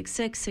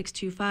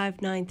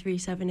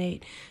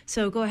 1-866-625-9378.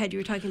 So go ahead. You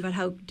were talking about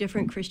how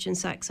different Christian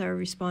sects are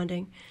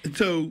responding.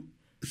 So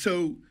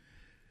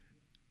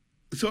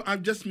I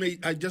just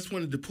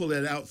wanted to pull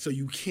that out, so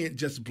you can't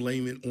just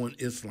blame it on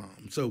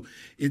Islam. So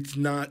it's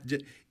not.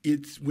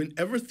 It's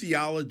whenever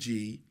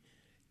theology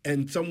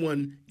and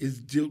someone is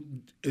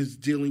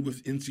dealing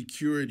with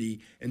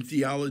insecurity, and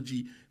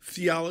theology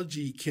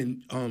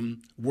can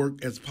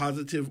work as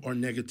positive or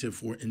negative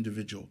for an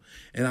individual.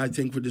 And I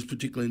think for this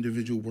particular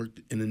individual, worked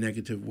in a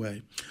negative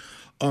way.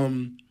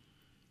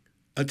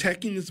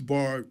 Attacking this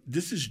bar,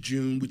 this is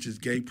June, which is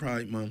Gay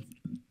Pride Month,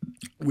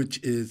 which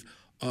is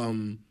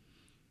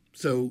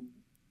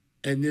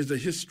and there's a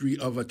history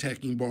of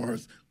attacking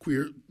bars,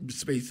 queer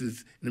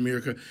spaces in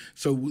America.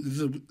 So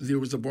there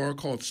was a bar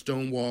called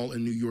Stonewall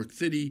in New York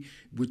City,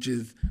 which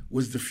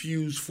was the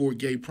fuse for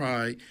Gay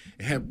Pride.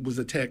 It was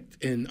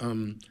attacked in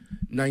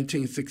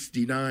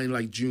 1969,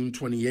 like June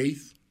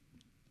 28th.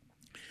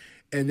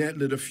 And that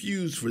lit a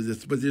fuse for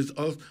this. But there's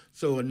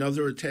also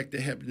another attack that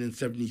happened in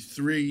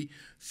 73.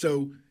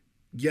 So,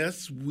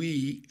 yes,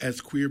 we as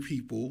queer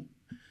people,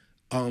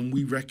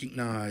 we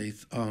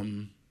recognize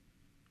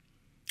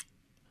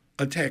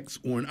attacks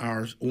on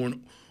our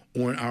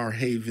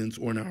havens,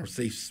 on our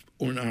safe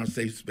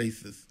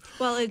spaces.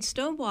 Well, in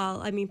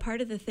Stonewall, I mean,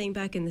 part of the thing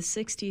back in the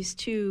 60s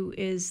too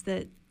is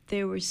that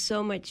there was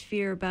so much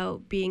fear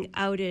about being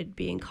outed,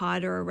 being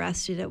caught or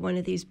arrested at one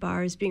of these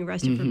bars, being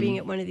arrested for being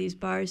at one of these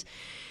bars.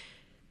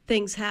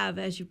 Things have,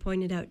 as you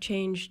pointed out,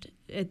 changed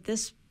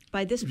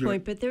by this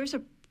point, but there's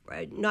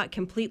not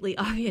completely,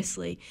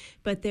 obviously,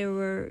 but there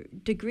were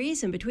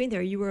degrees in between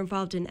there. You were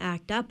involved in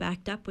ACT UP.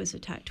 ACT UP was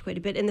attacked quite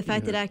a bit. And the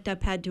fact that ACT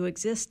UP had to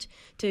exist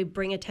to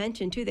bring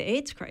attention to the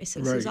AIDS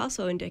crisis is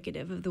also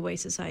indicative of the way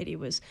society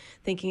was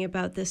thinking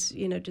about this,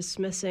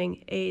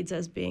 dismissing AIDS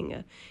as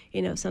being,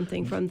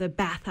 something from the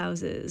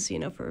bathhouses,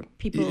 for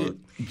people.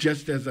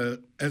 Just as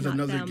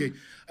another gay,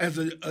 as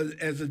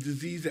a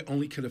disease that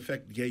only could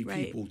affect gay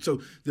people.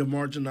 So the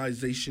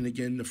marginalization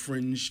again, the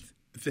fringe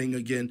thing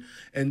again.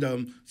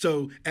 And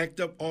so ACT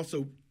UP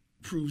also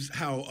proves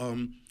how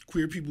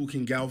queer people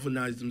can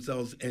galvanize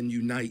themselves and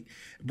unite.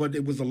 But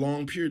it was a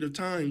long period of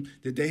time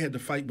that they had to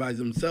fight by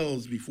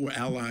themselves before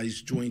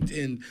allies joined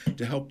in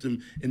to help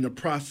them in the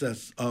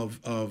process of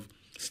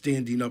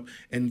standing up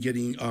and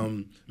getting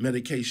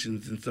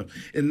medications and stuff.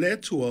 It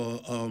led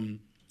to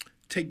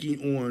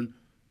taking on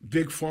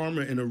Big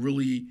Pharma in a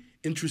really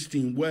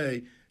interesting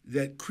way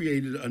that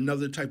created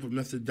another type of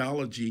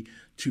methodology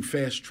to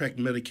fast-track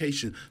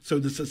medication. So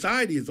the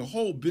society as a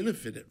whole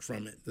benefited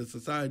from it. The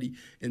society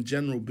in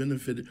general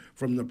benefited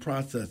from the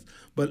process.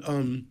 But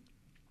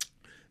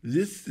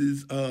this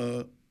is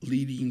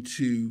leading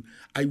to,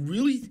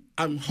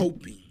 I'm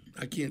hoping,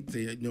 I can't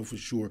say I know for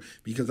sure,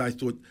 because I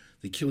thought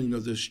the killing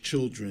of those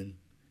children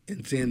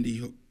in Sandy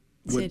Hook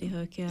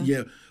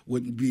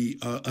would be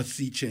a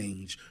sea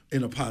change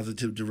in a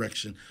positive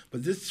direction.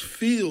 But this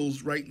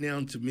feels right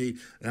now to me,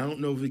 and I don't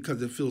know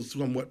because it feels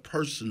somewhat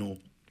personal,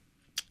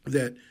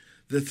 that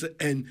this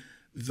and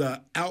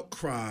the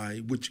outcry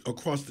which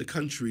across the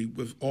country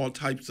with all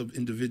types of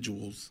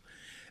individuals,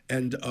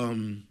 and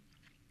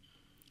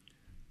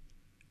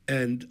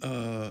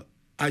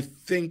I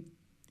think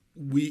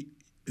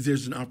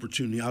there's an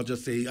opportunity. I'll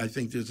just say I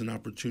think there's an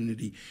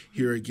opportunity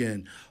here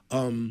again.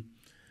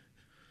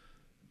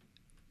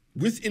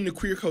 Within the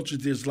queer culture,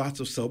 there's lots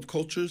of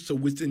subcultures. So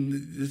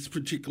within this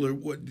particular,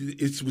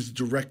 it was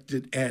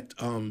directed at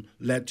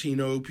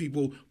Latino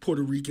people,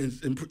 Puerto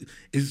Ricans in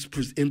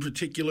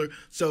particular.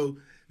 So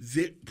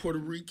Puerto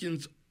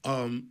Ricans,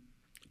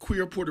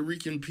 queer Puerto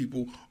Rican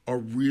people are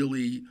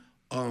really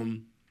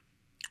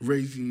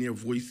raising their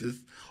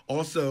voices.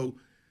 Also,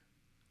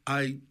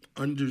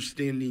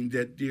 understanding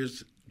that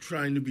there's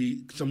trying to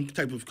be some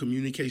type of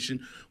communication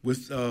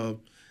with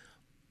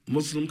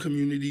Muslim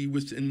community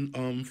within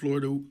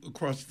Florida,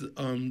 across the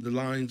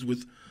lines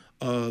with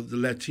the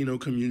Latino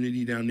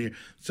community down there.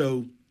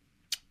 So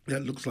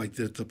that looks like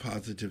that's a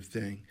positive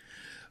thing.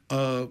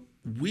 Our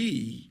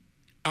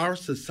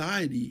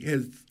society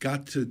has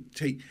got to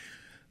take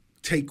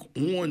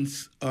on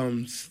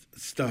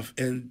stuff,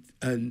 and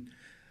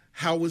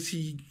how was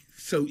he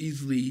so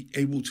easily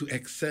able to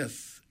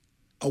access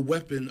a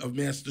weapon of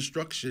mass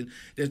destruction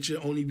that should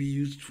only be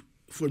used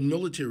for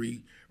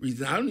military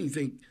reasons? I don't even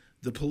think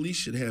the police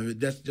should have it.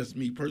 That's just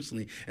me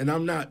personally. And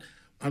I'm not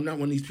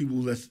one of these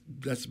people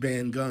that's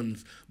ban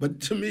guns.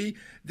 But to me,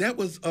 that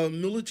was a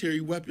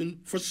military weapon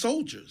for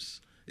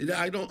soldiers.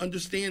 I don't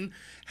understand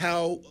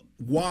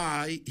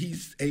why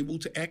he's able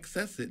to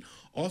access it.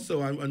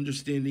 Also, I'm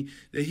understanding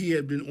that he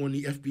had been on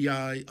the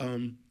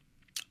FBI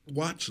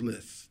watch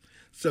list.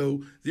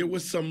 So there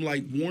was some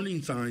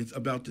warning signs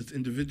about this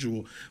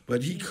individual,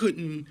 but he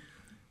couldn't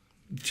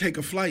take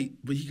a flight,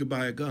 but he could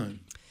buy a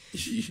gun.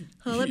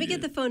 Well, let me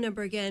get the phone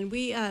number again.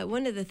 We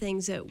one of the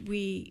things that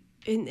we,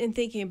 in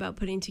thinking about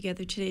putting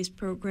together today's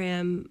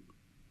program,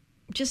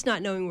 just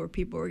not knowing where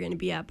people were going to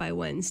be at by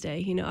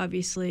Wednesday,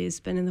 obviously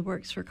it's been in the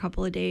works for a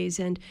couple of days,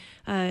 and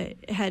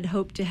had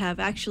hoped to have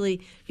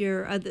actually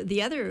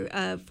the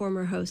other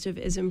former host of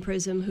Ism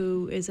Prism,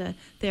 who is a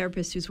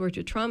therapist who's worked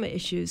with trauma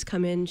issues,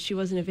 come in. She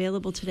wasn't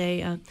available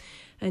today,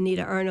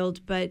 Anita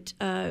Arnold, but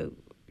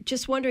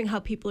just wondering how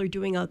people are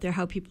doing out there,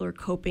 how people are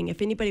coping.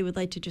 If anybody would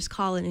like to just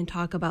call in and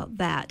talk about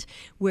that,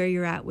 where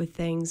you're at with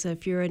things,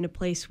 if you're in a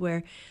place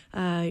where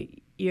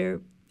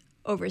you're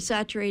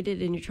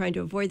oversaturated and you're trying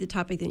to avoid the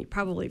topic, then you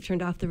probably have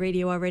turned off the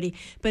radio already.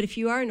 But if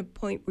you are in a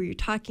point where you're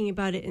talking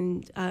about it,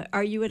 and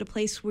are you at a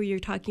place where you're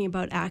talking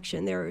about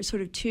action? There are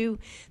sort of two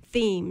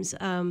themes,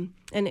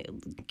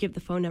 give the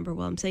phone number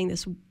while I'm saying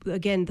this.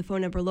 Again, the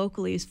phone number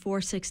locally is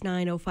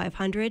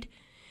 469-0500,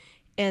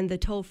 and the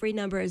toll-free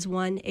number is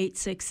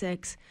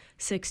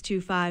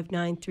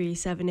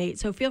 1-866-625-9378.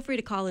 So feel free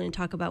to call in and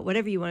talk about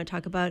whatever you want to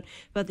talk about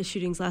the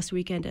shootings last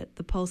weekend at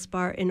the Pulse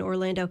Bar in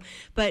Orlando.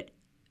 But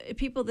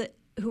people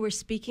who were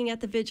speaking at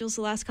the vigils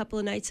the last couple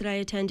of nights that I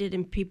attended,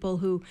 and people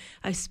who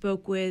I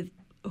spoke with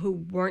who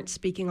weren't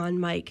speaking on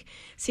mic,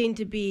 seemed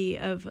to be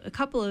of a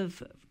couple of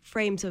different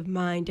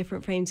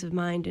frames of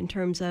mind in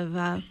terms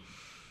of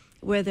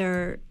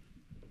whether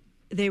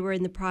they were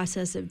in the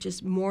process of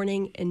just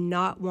mourning and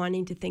not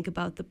wanting to think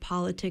about the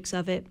politics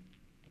of it,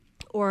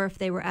 or if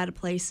they were at a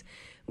place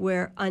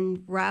where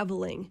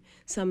unraveling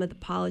some of the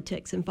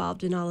politics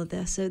involved in all of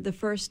this. So the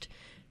first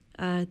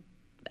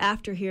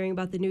after hearing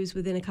about the news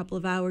within a couple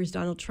of hours,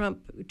 Donald Trump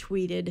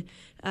tweeted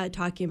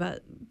talking about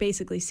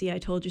basically, see, I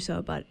told you so,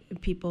 about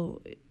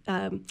people,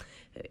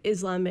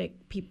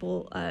 Islamic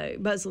people,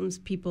 Muslims,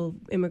 people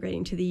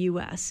immigrating to the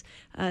U.S.,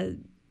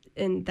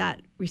 and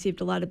that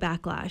received a lot of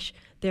backlash.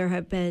 There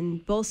have been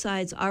both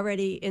sides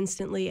already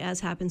instantly,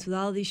 as happens with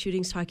all of these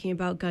shootings, talking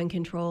about gun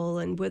control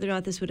and whether or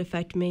not this would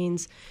affect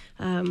Maine's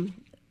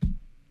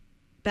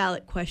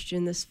ballot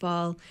question this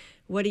fall.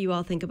 What do you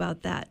all think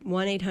about that?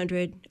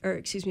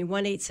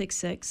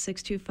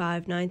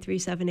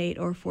 1-866-625-9378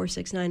 or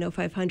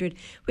 469-0500.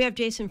 We have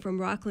Jason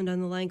from Rockland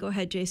on the line. Go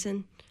ahead,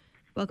 Jason.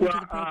 Welcome to the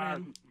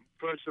program.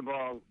 First of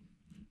all,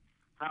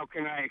 how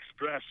can I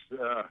express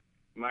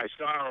my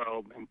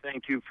sorrow, and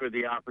thank you for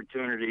the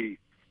opportunity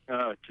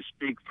to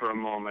speak for a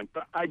moment.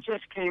 But I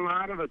just came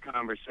out of a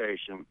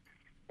conversation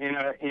in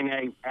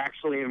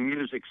actually a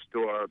music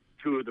store.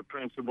 Two of the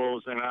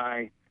principals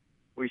and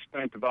we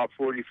spent about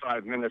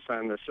 45 minutes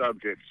on the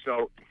subject.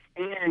 So,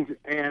 and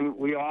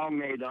we all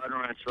made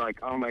utterance like,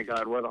 oh my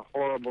God, what a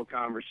horrible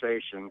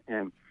conversation,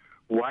 and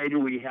why do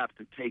we have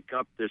to take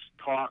up this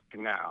talk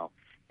now?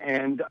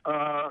 And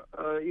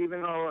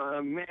even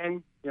though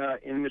men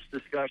in this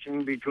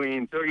discussion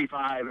between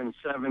 35 and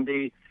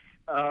 70,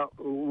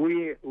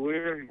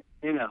 we're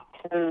in a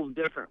whole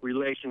different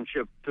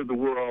relationship to the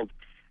world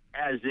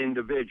as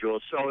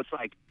individuals. So it's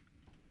like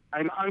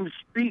an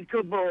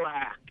unspeakable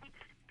act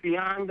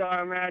beyond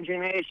our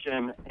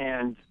imagination.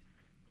 And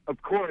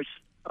of course,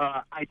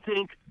 I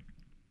think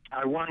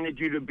I wanted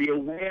you to be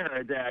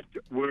aware that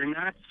we're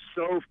not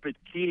so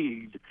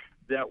fatigued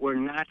that we're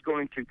not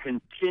going to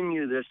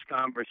continue this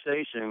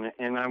conversation.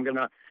 And I'm going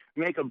to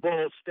make a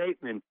bold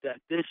statement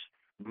that this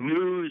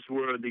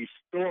newsworthy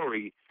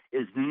story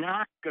is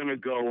not going to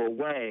go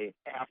away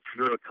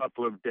after a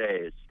couple of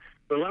days.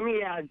 But let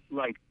me add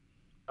like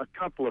a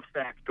couple of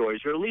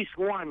factoids, or at least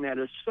one that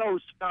is so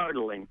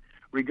startling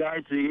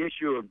regards to the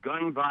issue of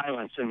gun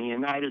violence in the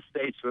United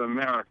States of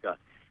America.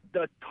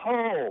 The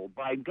toll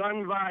by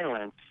gun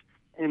violence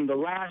in the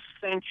last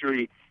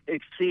century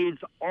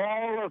exceeds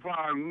all of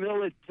our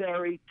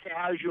military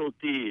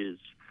casualties.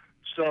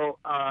 So,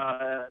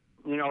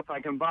 if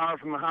I can borrow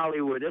from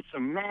Hollywood, it's a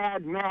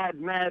mad,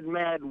 mad, mad,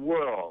 mad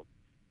world.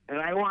 And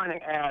I want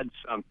to add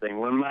something.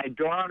 When my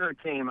daughter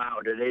came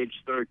out at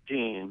age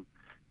 13,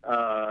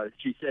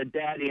 she said,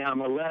 "Daddy, I'm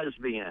a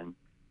lesbian."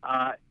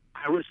 I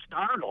was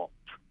startled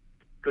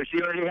because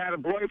she already had a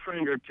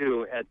boyfriend or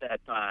two at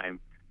that time.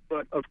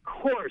 But, of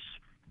course,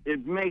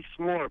 it makes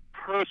more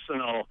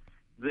personal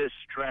this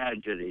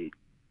tragedy.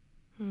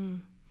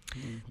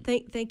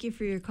 Thank you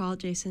for your call,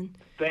 Jason.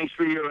 Thanks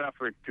for your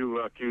effort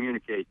to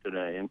communicate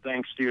today, and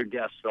thanks to your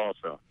guests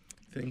also.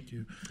 Thank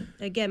you.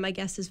 Again, my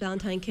guest is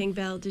Valentine King.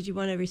 Val, did you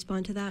want to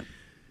respond to that?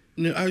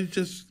 No, I was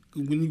just,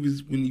 when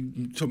he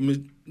told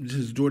me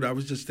his daughter, I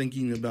was just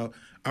thinking about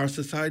our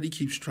society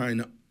keeps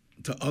trying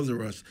to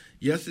other us.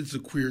 Yes, it's a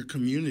queer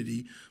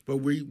community, but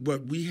we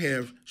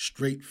have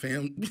straight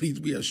families.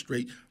 We have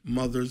straight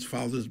mothers,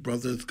 fathers,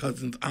 brothers,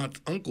 cousins,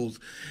 aunts, uncles,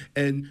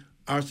 and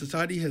our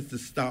society has to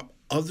stop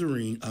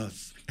othering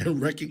us and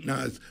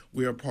recognize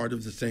we're a part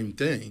of the same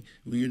thing.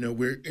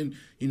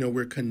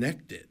 We're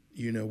connected.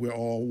 We're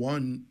all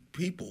one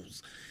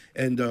peoples,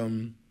 and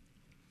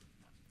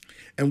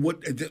one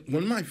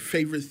of my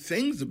favorite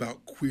things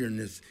about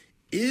queerness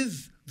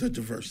is the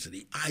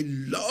diversity. I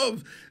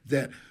love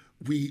that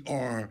we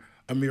are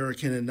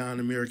American and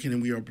non-American,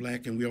 and we are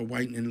black and we are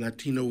white and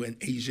Latino and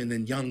Asian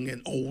and young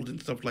and old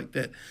and stuff like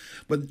that.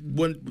 But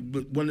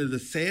one of the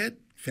sad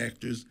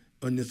factors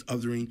on this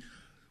othering,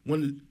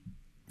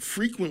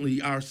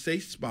 frequently our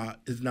safe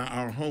spot is not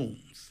our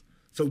homes.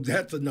 So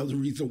that's another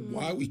reason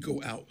why we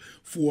go out,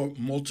 for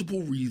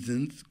multiple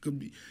reasons. Could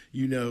be,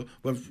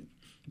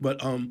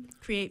 but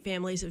create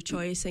families of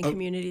choice and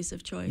communities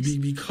of choice.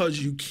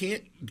 Because you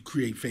can't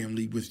create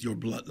family with your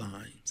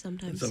bloodline.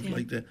 Sometimes, and stuff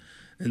like that.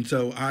 And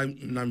so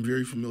I'm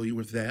very familiar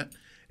with that,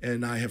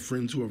 and I have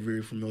friends who are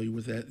very familiar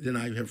with that. Then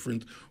I have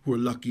friends who are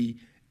lucky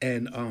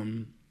and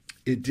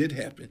it did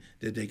happen,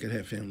 that they could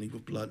have family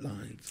with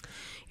bloodlines.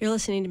 You're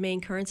listening to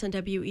Maine Currents on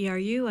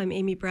WERU. I'm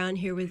Amy Brown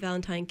here with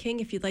Valentine King.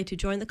 If you'd like to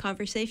join the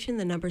conversation,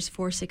 the number's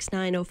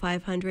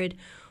 469-0500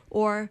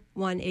 or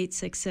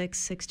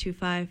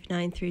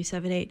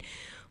 1-866-625-9378.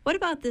 What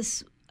about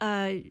this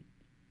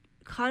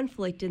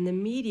conflict in the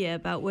media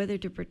about whether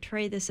to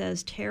portray this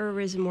as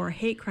terrorism or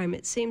hate crime?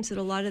 It seems that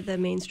a lot of the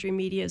mainstream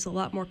media is a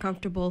lot more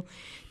comfortable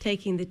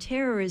taking the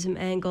terrorism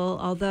angle,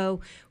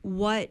 although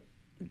what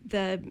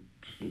the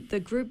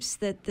groups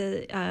that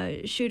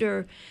the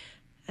shooter,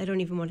 I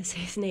don't even want to say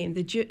his name,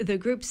 the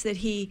groups that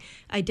he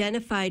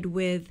identified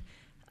with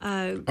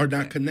are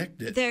not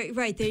connected. They're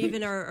right. They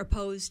even are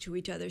opposed to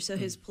each other. So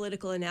his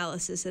political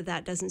analysis of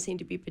that doesn't seem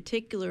to be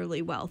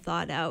particularly well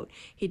thought out.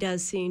 He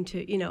does seem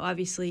to,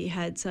 obviously he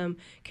had some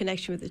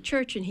connection with the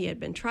church and he had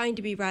been trying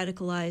to be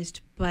radicalized,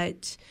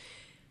 but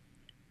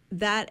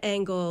that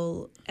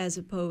angle, as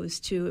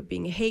opposed to it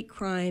being a hate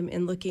crime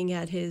and looking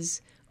at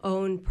his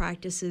own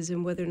practices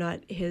and whether or not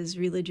his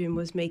religion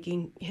was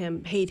making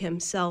him hate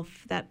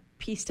himself, that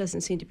piece doesn't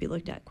seem to be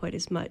looked at quite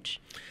as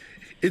much.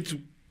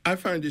 I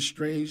find it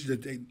strange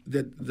that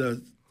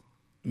the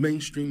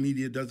mainstream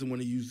media doesn't want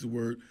to use the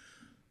word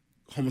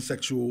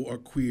homosexual or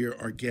queer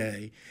or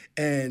gay,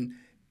 and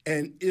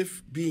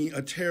if being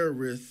a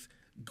terrorist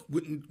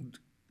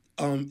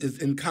is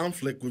in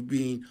conflict with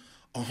being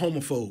a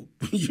homophobe,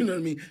 you know what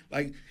I mean?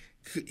 Like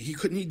he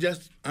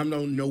just, I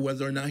don't know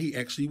whether or not he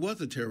actually was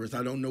a terrorist.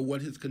 I don't know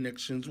what his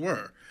connections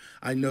were.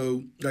 I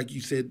know, like you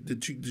said, the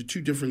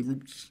two different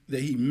groups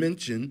that he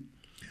mentioned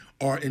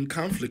are in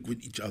conflict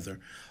with each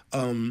other.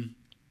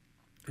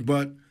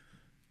 But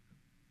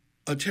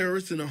a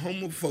terrorist and a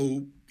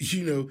homophobe,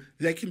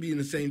 that can be in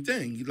the same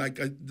thing. Like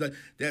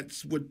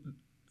that's what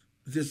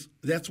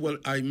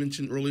I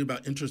mentioned earlier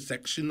about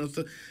intersection of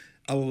stuff.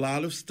 A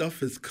lot of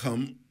stuff has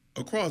come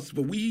across,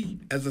 but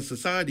we as a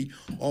society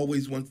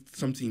always want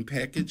something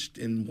packaged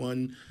in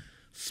one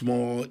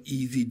small,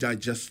 easy,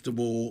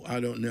 digestible,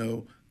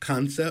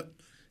 concept.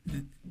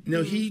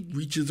 No, he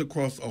reaches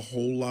across a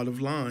whole lot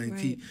of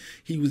lines. Right.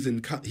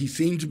 He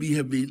seemed to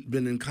have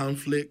been in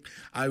conflict.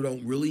 I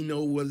don't really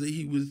know whether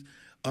he was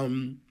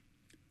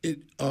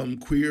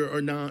queer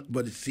or not,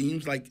 but it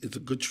seems like it's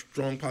a good,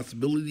 strong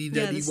possibility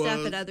that he was. Yeah,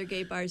 the staff at other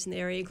gay bars in the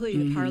area,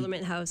 including the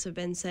Parliament House, have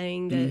been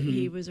saying that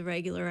he was a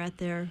regular at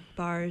their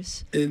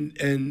bars and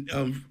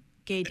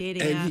gay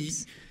dating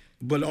apps.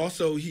 But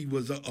also he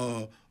was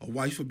a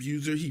wife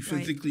abuser. He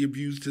physically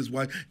abused his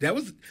wife.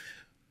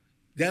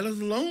 That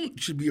alone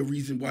should be a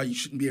reason why you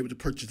shouldn't be able to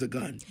purchase a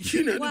gun.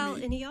 You know what I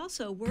mean? And he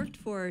also worked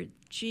for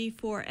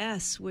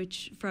G4S,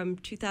 which from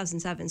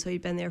 2007, so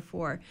he'd been there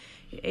for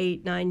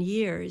 8-9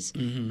 years,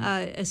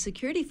 a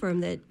security firm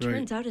that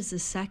turns out is the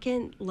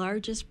second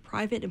largest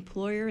private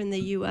employer in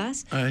the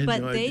U.S. Yeah,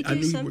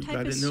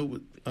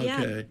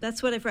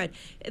 that's what I've read.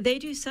 They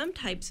do some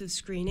types of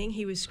screening.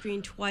 He was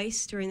screened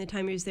twice during the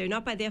time he was there,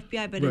 not by the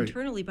FBI, but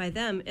internally by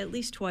them, at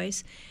least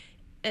twice.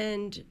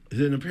 And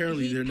then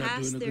apparently they're not doing a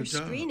passed good their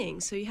job.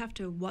 Screening, so you have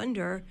to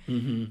wonder.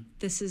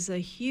 This is a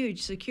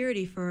huge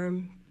security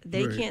firm.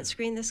 They can't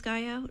screen this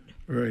guy out.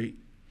 Right,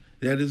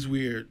 that is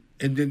weird.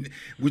 And then,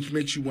 which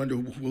makes you wonder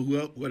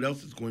what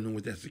else is going on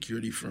with that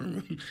security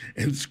firm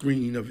and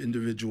screening of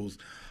individuals.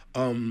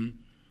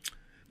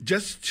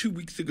 Just 2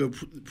 weeks ago,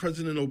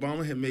 President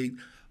Obama had made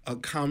a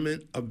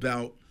comment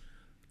about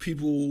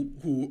people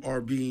who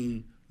are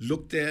being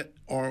looked at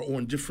are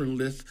on different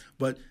lists,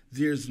 but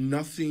there's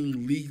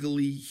nothing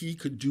legally he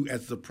could do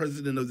as the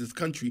president of this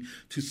country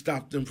to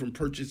stop them from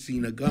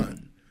purchasing a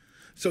gun.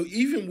 So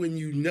even when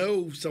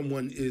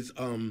someone is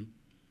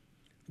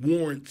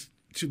warrants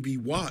to be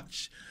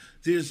watched,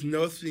 there's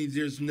no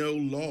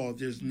law,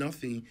 there's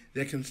nothing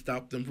that can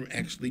stop them from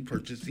actually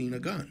purchasing a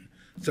gun.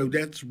 So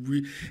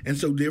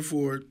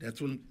therefore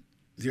that's when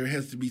there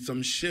has to be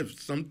some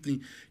shift,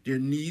 there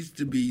needs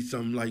to be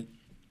some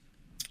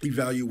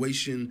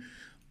evaluation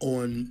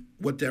on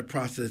what that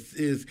process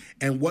is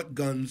and what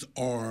guns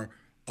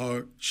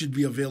should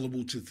be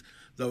available to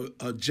the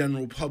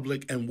general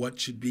public and what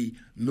should be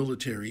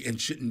military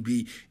and shouldn't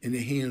be in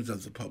the hands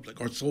of the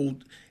public or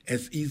sold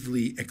as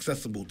easily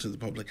accessible to the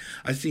public.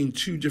 I've seen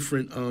two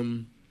different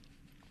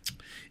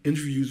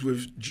interviews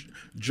with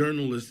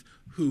journalists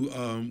who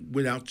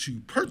went out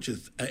to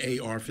purchase an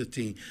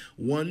AR-15.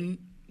 One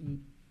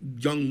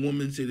young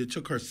woman said it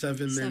took her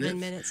 7 minutes. 7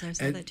 minutes, I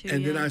saw that too.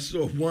 And then I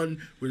saw one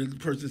where the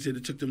person said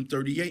it took them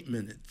 38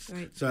 minutes.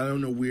 Right. So I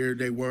don't know where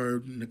they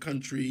were in the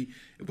country,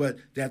 but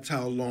that's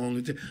how long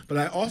it took. But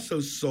I also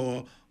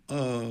saw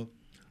a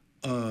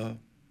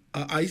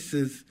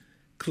ISIS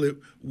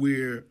clip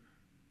where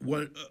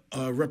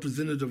a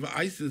representative of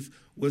ISIS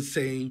was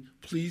saying,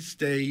 "Please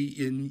stay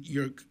in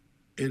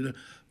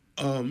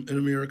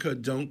America.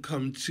 Don't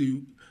come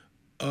to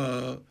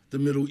the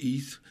Middle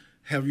East.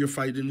 Have your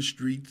fight in the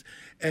streets.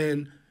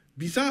 And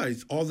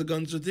besides, all the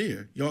guns are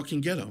there. Y'all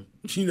can get them."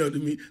 You know what I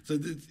mean?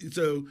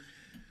 So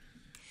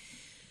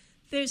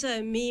there's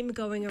a meme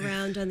going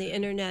around on the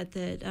internet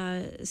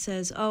that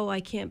says, "Oh, I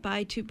can't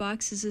buy 2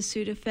 boxes of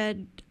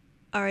Sudafed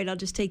all right, I'll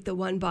just take the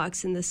one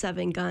box and the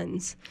 7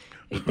 guns.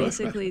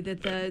 Basically,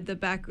 that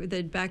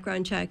the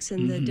background checks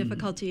and the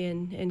difficulty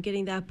in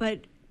getting that.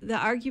 But the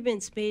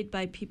arguments made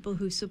by people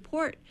who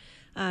support,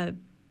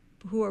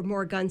 who are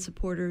more gun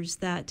supporters,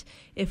 that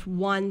if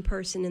one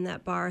person in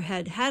that bar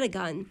had a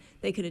gun,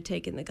 they could have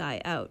taken the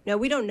guy out. Now,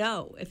 we don't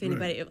know if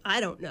anybody, I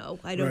don't know.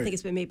 I don't think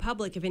it's been made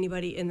public if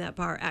anybody in that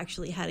bar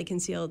actually had a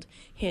concealed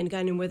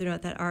handgun and whether or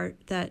not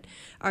that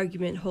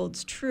argument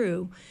holds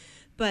true.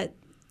 But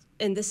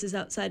and this is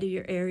outside of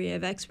your area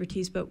of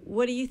expertise, but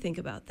what do you think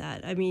about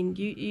that? I mean,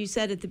 you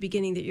said at the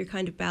beginning that you're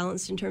kind of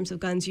balanced in terms of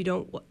guns. You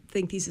don't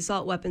think these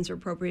assault weapons are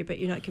appropriate, but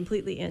you're not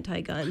completely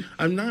anti-gun.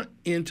 I'm not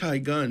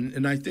anti-gun,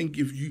 and I think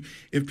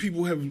if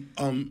people have,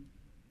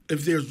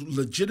 if there's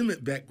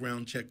legitimate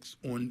background checks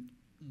on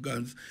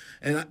guns,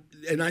 and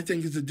I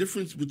think it's a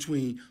difference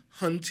between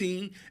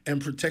hunting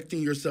and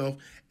protecting yourself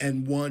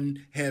and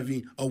one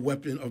having a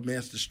weapon of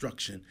mass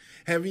destruction.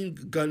 Having a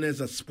gun as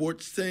a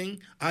sports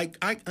thing, I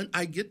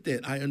get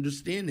that. I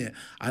understand that.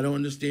 I don't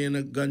understand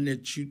a gun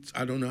that shoots,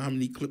 I don't know how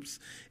many clips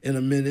in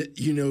a minute.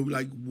 You know,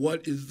 like,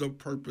 what is the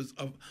purpose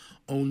of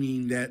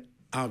owning that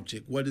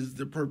object? What is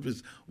the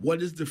purpose?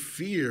 What is the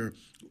fear?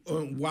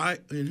 Why?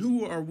 And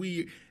who are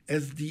we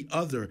as the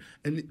other?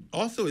 And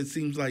also, it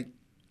seems like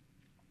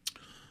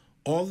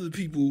all the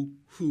people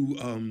who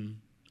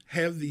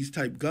have these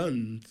type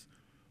guns,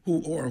 who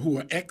are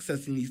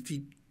accessing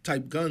these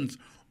type guns,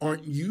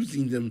 aren't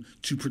using them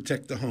to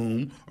protect the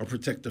home or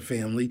protect the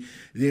family.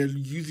 They're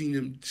using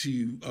them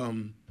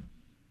to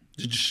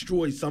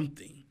destroy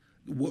something,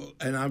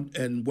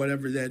 and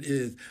whatever that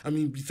is. I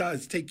mean,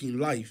 besides taking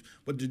life,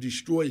 but to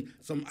destroy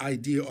some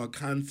idea or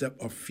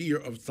concept or fear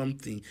of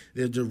something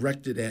they're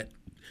directed at.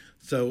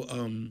 So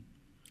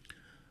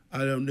I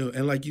don't know.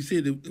 And like you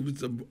said,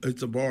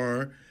 it's a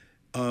bar.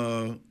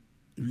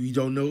 We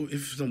don't know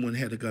if someone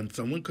had a gun.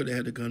 Someone could have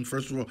had a gun.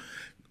 First of all,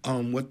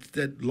 what's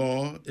that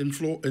law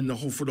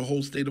for the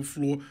whole state of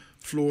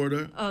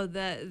Florida? Oh,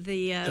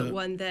 the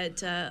one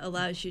that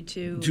allows you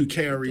to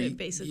carry, to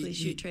basically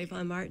shoot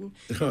Trayvon Martin.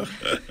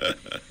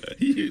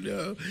 You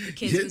know,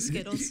 kids with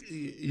Skittles.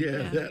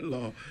 Yeah, that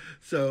law.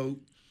 So,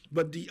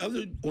 but the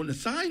other, on a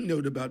side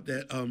note about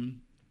that,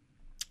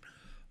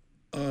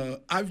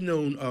 I've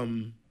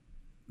known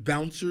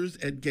bouncers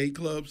at gay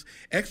clubs.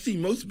 Actually,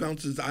 most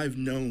bouncers I've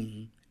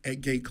known at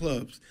gay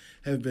clubs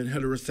have been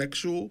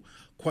heterosexual.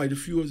 Quite a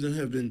few of them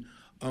have been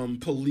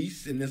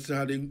police, and that's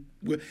how they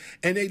were.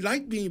 And they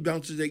like being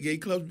bouncers at gay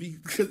clubs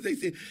because they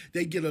say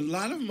they get a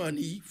lot of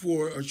money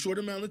for a short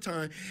amount of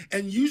time,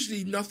 and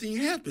usually nothing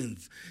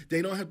happens.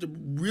 They don't have to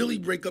really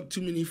break up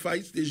too many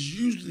fights. There's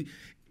usually,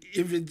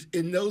 if it's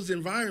in those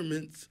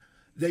environments,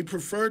 they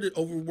preferred it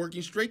over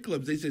working straight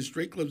clubs. They said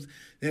straight clubs,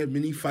 they have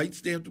many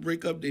fights they have to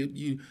break up.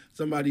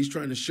 Somebody's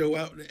trying to show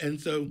out.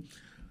 And so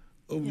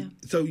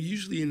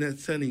usually in that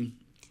setting,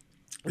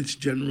 it's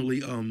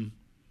generally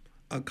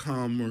a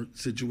calmer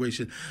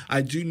situation.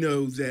 I do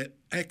know that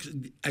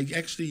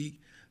actually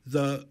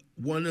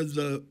one of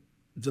the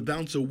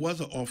bouncer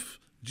was an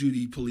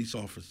off-duty police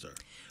officer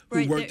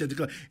who worked at the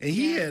club. And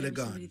he had a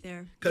gun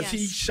because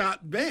he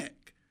shot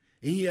back,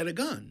 and he had a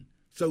gun.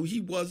 So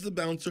he was the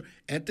bouncer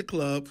at the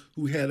club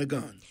who had a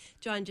gun.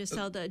 John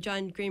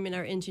Greenman,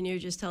 our engineer,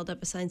 just held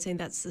up a sign saying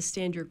that's the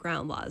stand your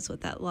ground law is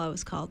what that law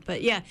was called.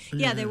 But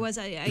there was,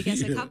 I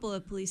guess, a couple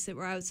of police that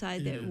were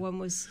outside. That one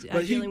was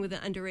dealing with an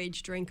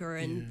underage drinker,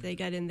 and they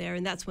got in there,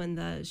 and that's when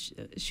the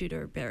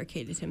shooter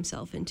barricaded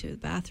himself into the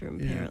bathroom,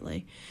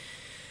 apparently.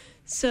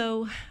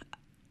 So,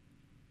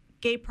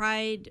 Gay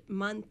Pride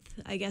Month,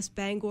 I guess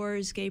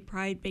Bangor's Gay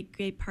Pride, big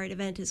Gay Pride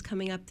event is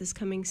coming up this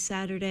coming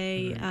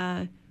Saturday,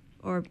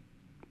 or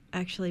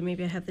actually,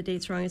 maybe I have the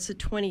dates wrong. It's the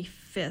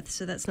 25th,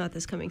 so that's not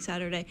this coming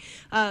Saturday.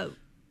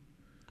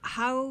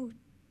 How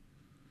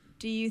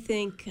do you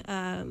think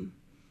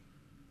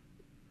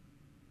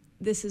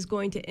this is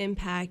going to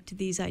impact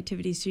these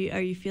activities?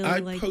 Are you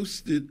feeling like... I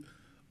posted,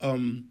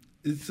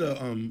 it's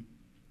a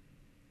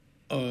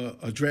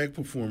drag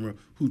performer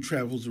who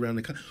travels around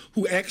the country,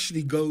 who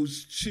actually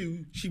goes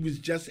to, she was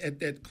just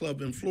at that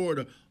club in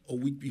Florida a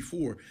week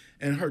before,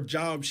 and her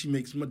job,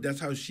 that's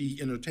how she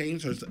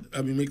entertains herself,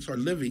 makes her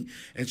living,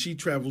 and she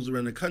travels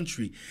around the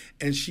country.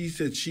 And she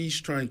said she's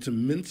trying to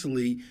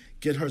mentally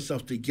get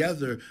herself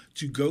together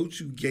to go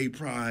to Gay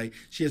Pride.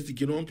 She has to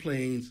get on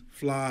planes,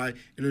 fly,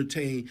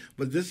 entertain,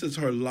 but this is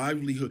her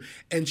livelihood.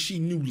 And she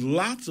knew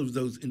lots of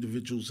those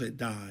individuals had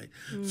died.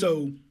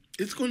 So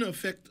it's going to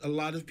affect a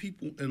lot of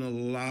people in a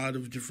lot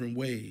of different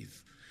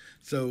ways.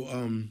 So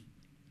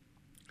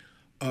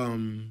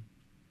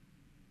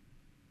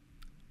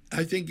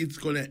I think it's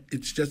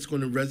just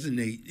going to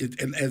resonate,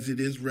 and as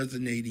it is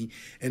resonating,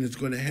 and it's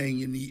going to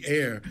hang in the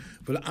air.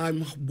 But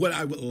what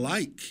I would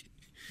like,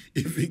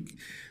 if it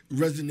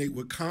resonate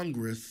with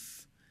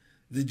Congress,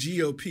 the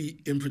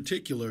GOP in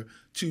particular,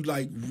 to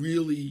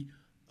really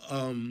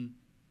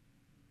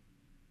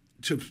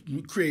to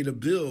create a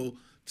bill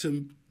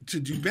to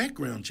do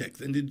background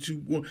checks, and then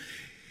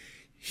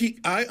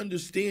I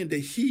understand that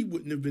he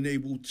wouldn't have been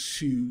able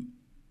to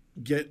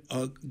get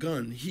a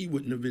gun. He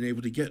wouldn't have been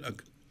able to get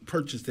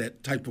purchase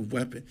that type of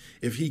weapon.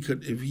 If he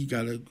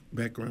got a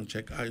background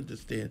check, I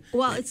understand.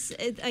 Well,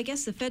 I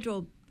guess the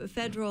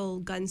federal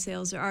gun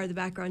sales are the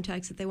background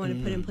checks that they want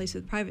to put in place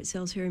with private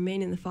sales here in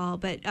Maine in the fall.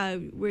 But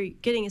we're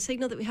getting a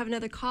signal that we have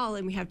another call,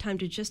 and we have time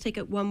to just take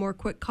one more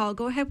quick call.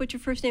 Go ahead. What's your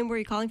first name? Where are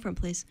you calling from,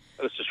 please?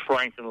 This is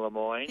Frank in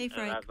Lemoyne. Hey,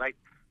 Frank. And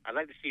I'd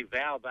like to see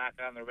Val back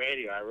on the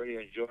radio. I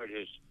really enjoyed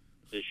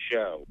his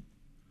show.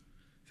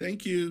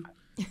 Thank you.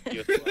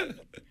 You're welcome.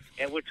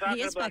 And we're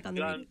talking about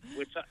guns.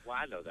 Well,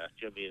 I know that.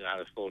 Jimmy's not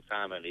as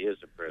full-time, and he is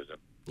in prison.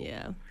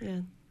 Yeah.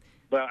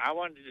 But I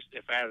wanted to just,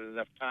 if I had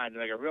enough time, to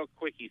make a real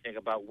quickie thing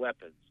about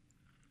weapons.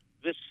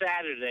 This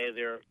Saturday,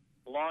 they're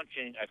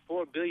launching a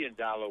 $4 billion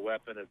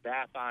weapon at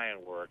Bath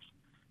Iron Works,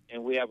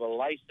 and we have a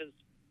licensed,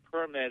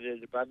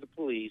 permitted by the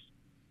police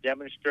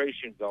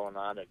demonstration going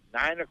on at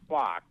 9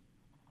 o'clock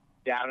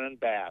down in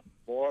Bath.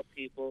 More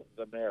people,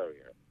 the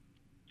merrier,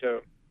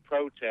 to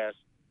protest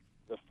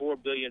the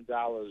 $4 billion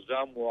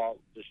Zumwalt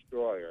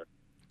destroyer,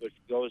 which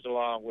goes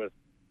along with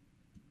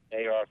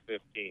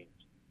AR-15s,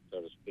 so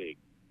to speak.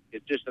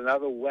 It's just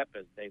another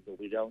weapon thing that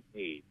we don't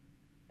need.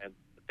 And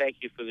thank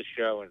you for the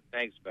show, and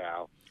thanks,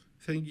 Val.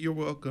 You're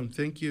welcome.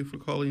 Thank you for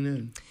calling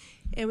in.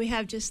 And we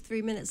have just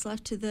 3 minutes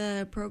left to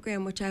the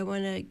program, which I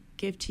want to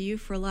give to you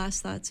for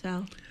last thoughts,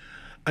 Val.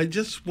 I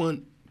just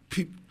want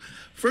people.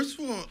 First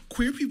of all,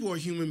 queer people are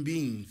human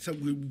beings. So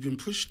we've been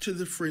pushed to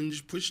the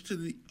fringe, pushed to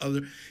the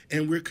other,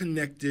 and we're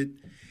connected.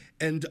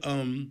 And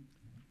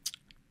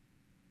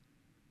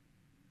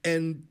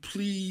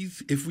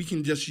please, if we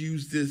can just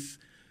use this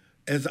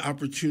as an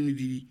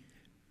opportunity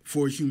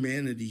for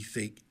humanity's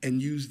sake,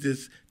 and use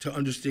this to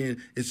understand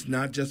it's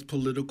not just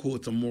political,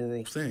 it's a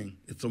moral thing.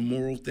 It's a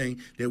moral thing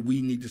that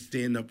we need to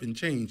stand up and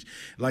change.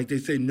 Like they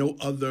say, no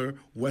other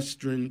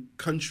Western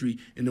country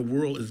in the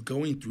world is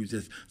going through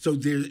this. So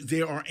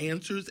there are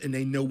answers, and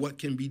they know what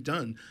can be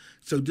done.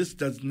 So this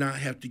does not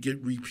have to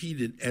get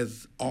repeated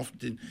as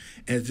often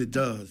as it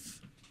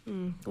does.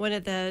 One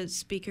of the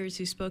speakers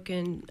who spoke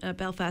in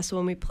Belfast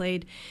when we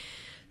played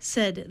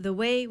said, the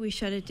way we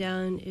shut it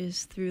down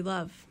is through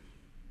love.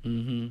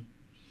 Mm-hmm.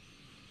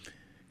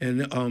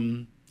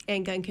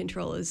 And gun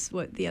control is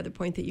what the other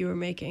point that you were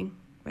making,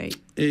 right?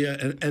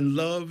 Yeah, and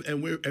love,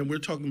 and we're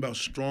talking about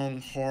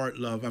strong, hard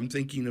love. I'm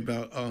thinking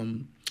about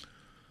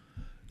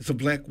it's a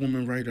black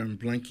woman writer. I'm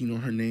blanking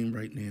on her name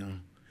right now,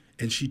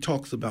 and she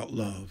talks about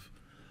love.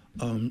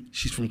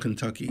 She's from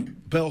Kentucky.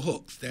 Bell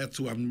Hooks, that's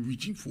who I'm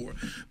reaching for.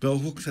 Bell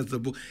Hooks has a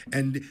book,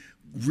 and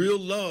real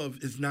love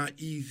is not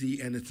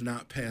easy, and it's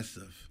not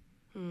passive.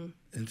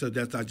 And so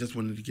I just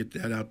wanted to get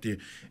that out there.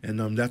 And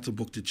that's a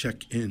book to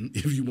check in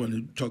if you want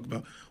to talk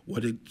about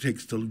what it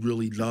takes to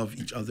really love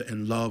each other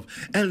and love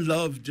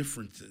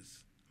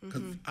differences.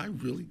 Because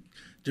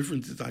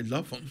differences, I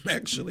love them,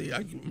 actually.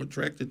 I'm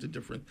attracted to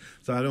difference.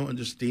 So I don't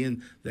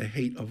understand the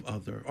hate of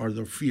other or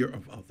the fear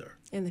of other.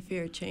 And the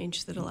fear of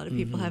change that a lot of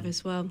people have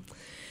as well.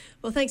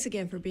 Well, thanks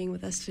again for being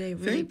with us today.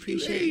 Really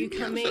appreciate you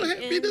coming. I'm so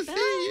happy to see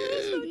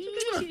you.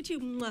 You too.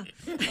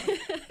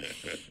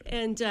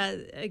 And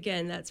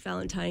again, that's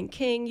Valentine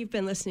King. You've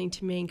been listening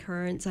to Maine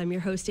Currents. I'm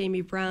your host,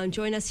 Amy Brown.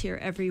 Join us here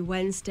every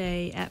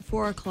Wednesday at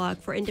 4 o'clock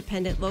for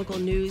independent local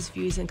news,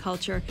 views, and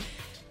culture.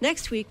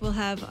 Next week, we'll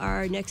have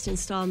our next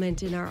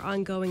installment in our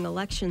ongoing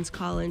elections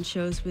call-in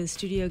shows with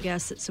studio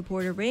guests that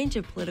support a range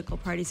of political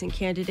parties and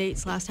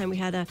candidates. Last time we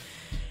had a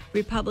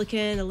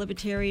Republican, a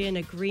Libertarian,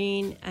 a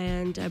Green,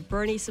 and a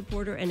Bernie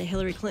supporter and a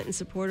Hillary Clinton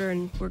supporter,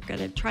 and we're going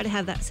to try to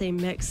have that same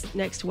mix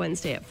next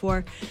Wednesday at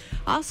 4.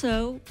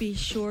 Also, be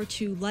sure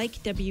to like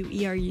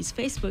WERU's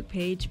Facebook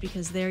page,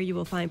 because there you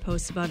will find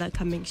posts about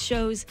upcoming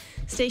shows,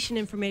 station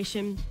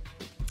information,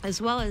 as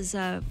well as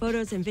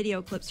photos and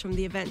video clips from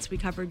the events we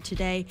covered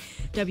today.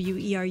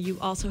 WERU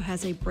also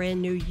has a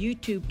brand new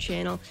YouTube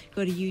channel.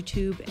 Go to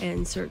YouTube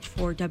and search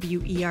for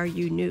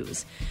WERU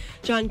News.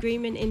 John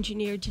Greenman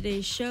engineered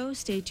today's show.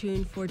 Stay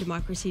tuned for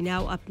Democracy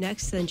Now! Up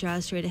next, then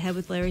Jazz Straight Ahead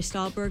with Larry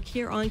Stahlberg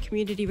here on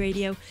Community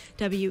Radio,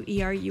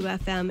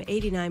 WERU-FM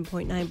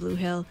 89.9 Blue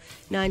Hill,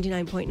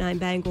 99.9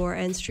 Bangor,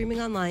 and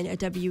streaming online at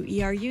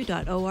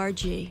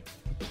WERU.org.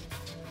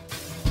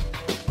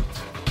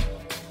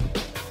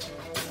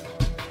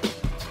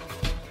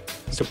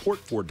 Support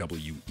for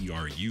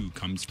WERU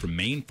comes from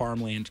Maine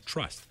Farmland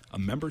Trust, a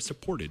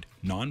member-supported,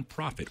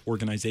 non-profit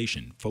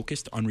organization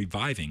focused on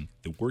reviving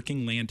the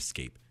working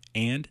landscape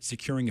and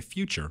securing a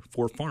future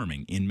for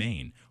farming in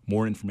Maine.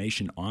 More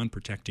information on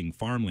protecting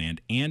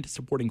farmland and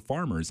supporting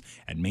farmers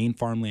at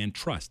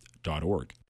mainfarmlandtrust.org.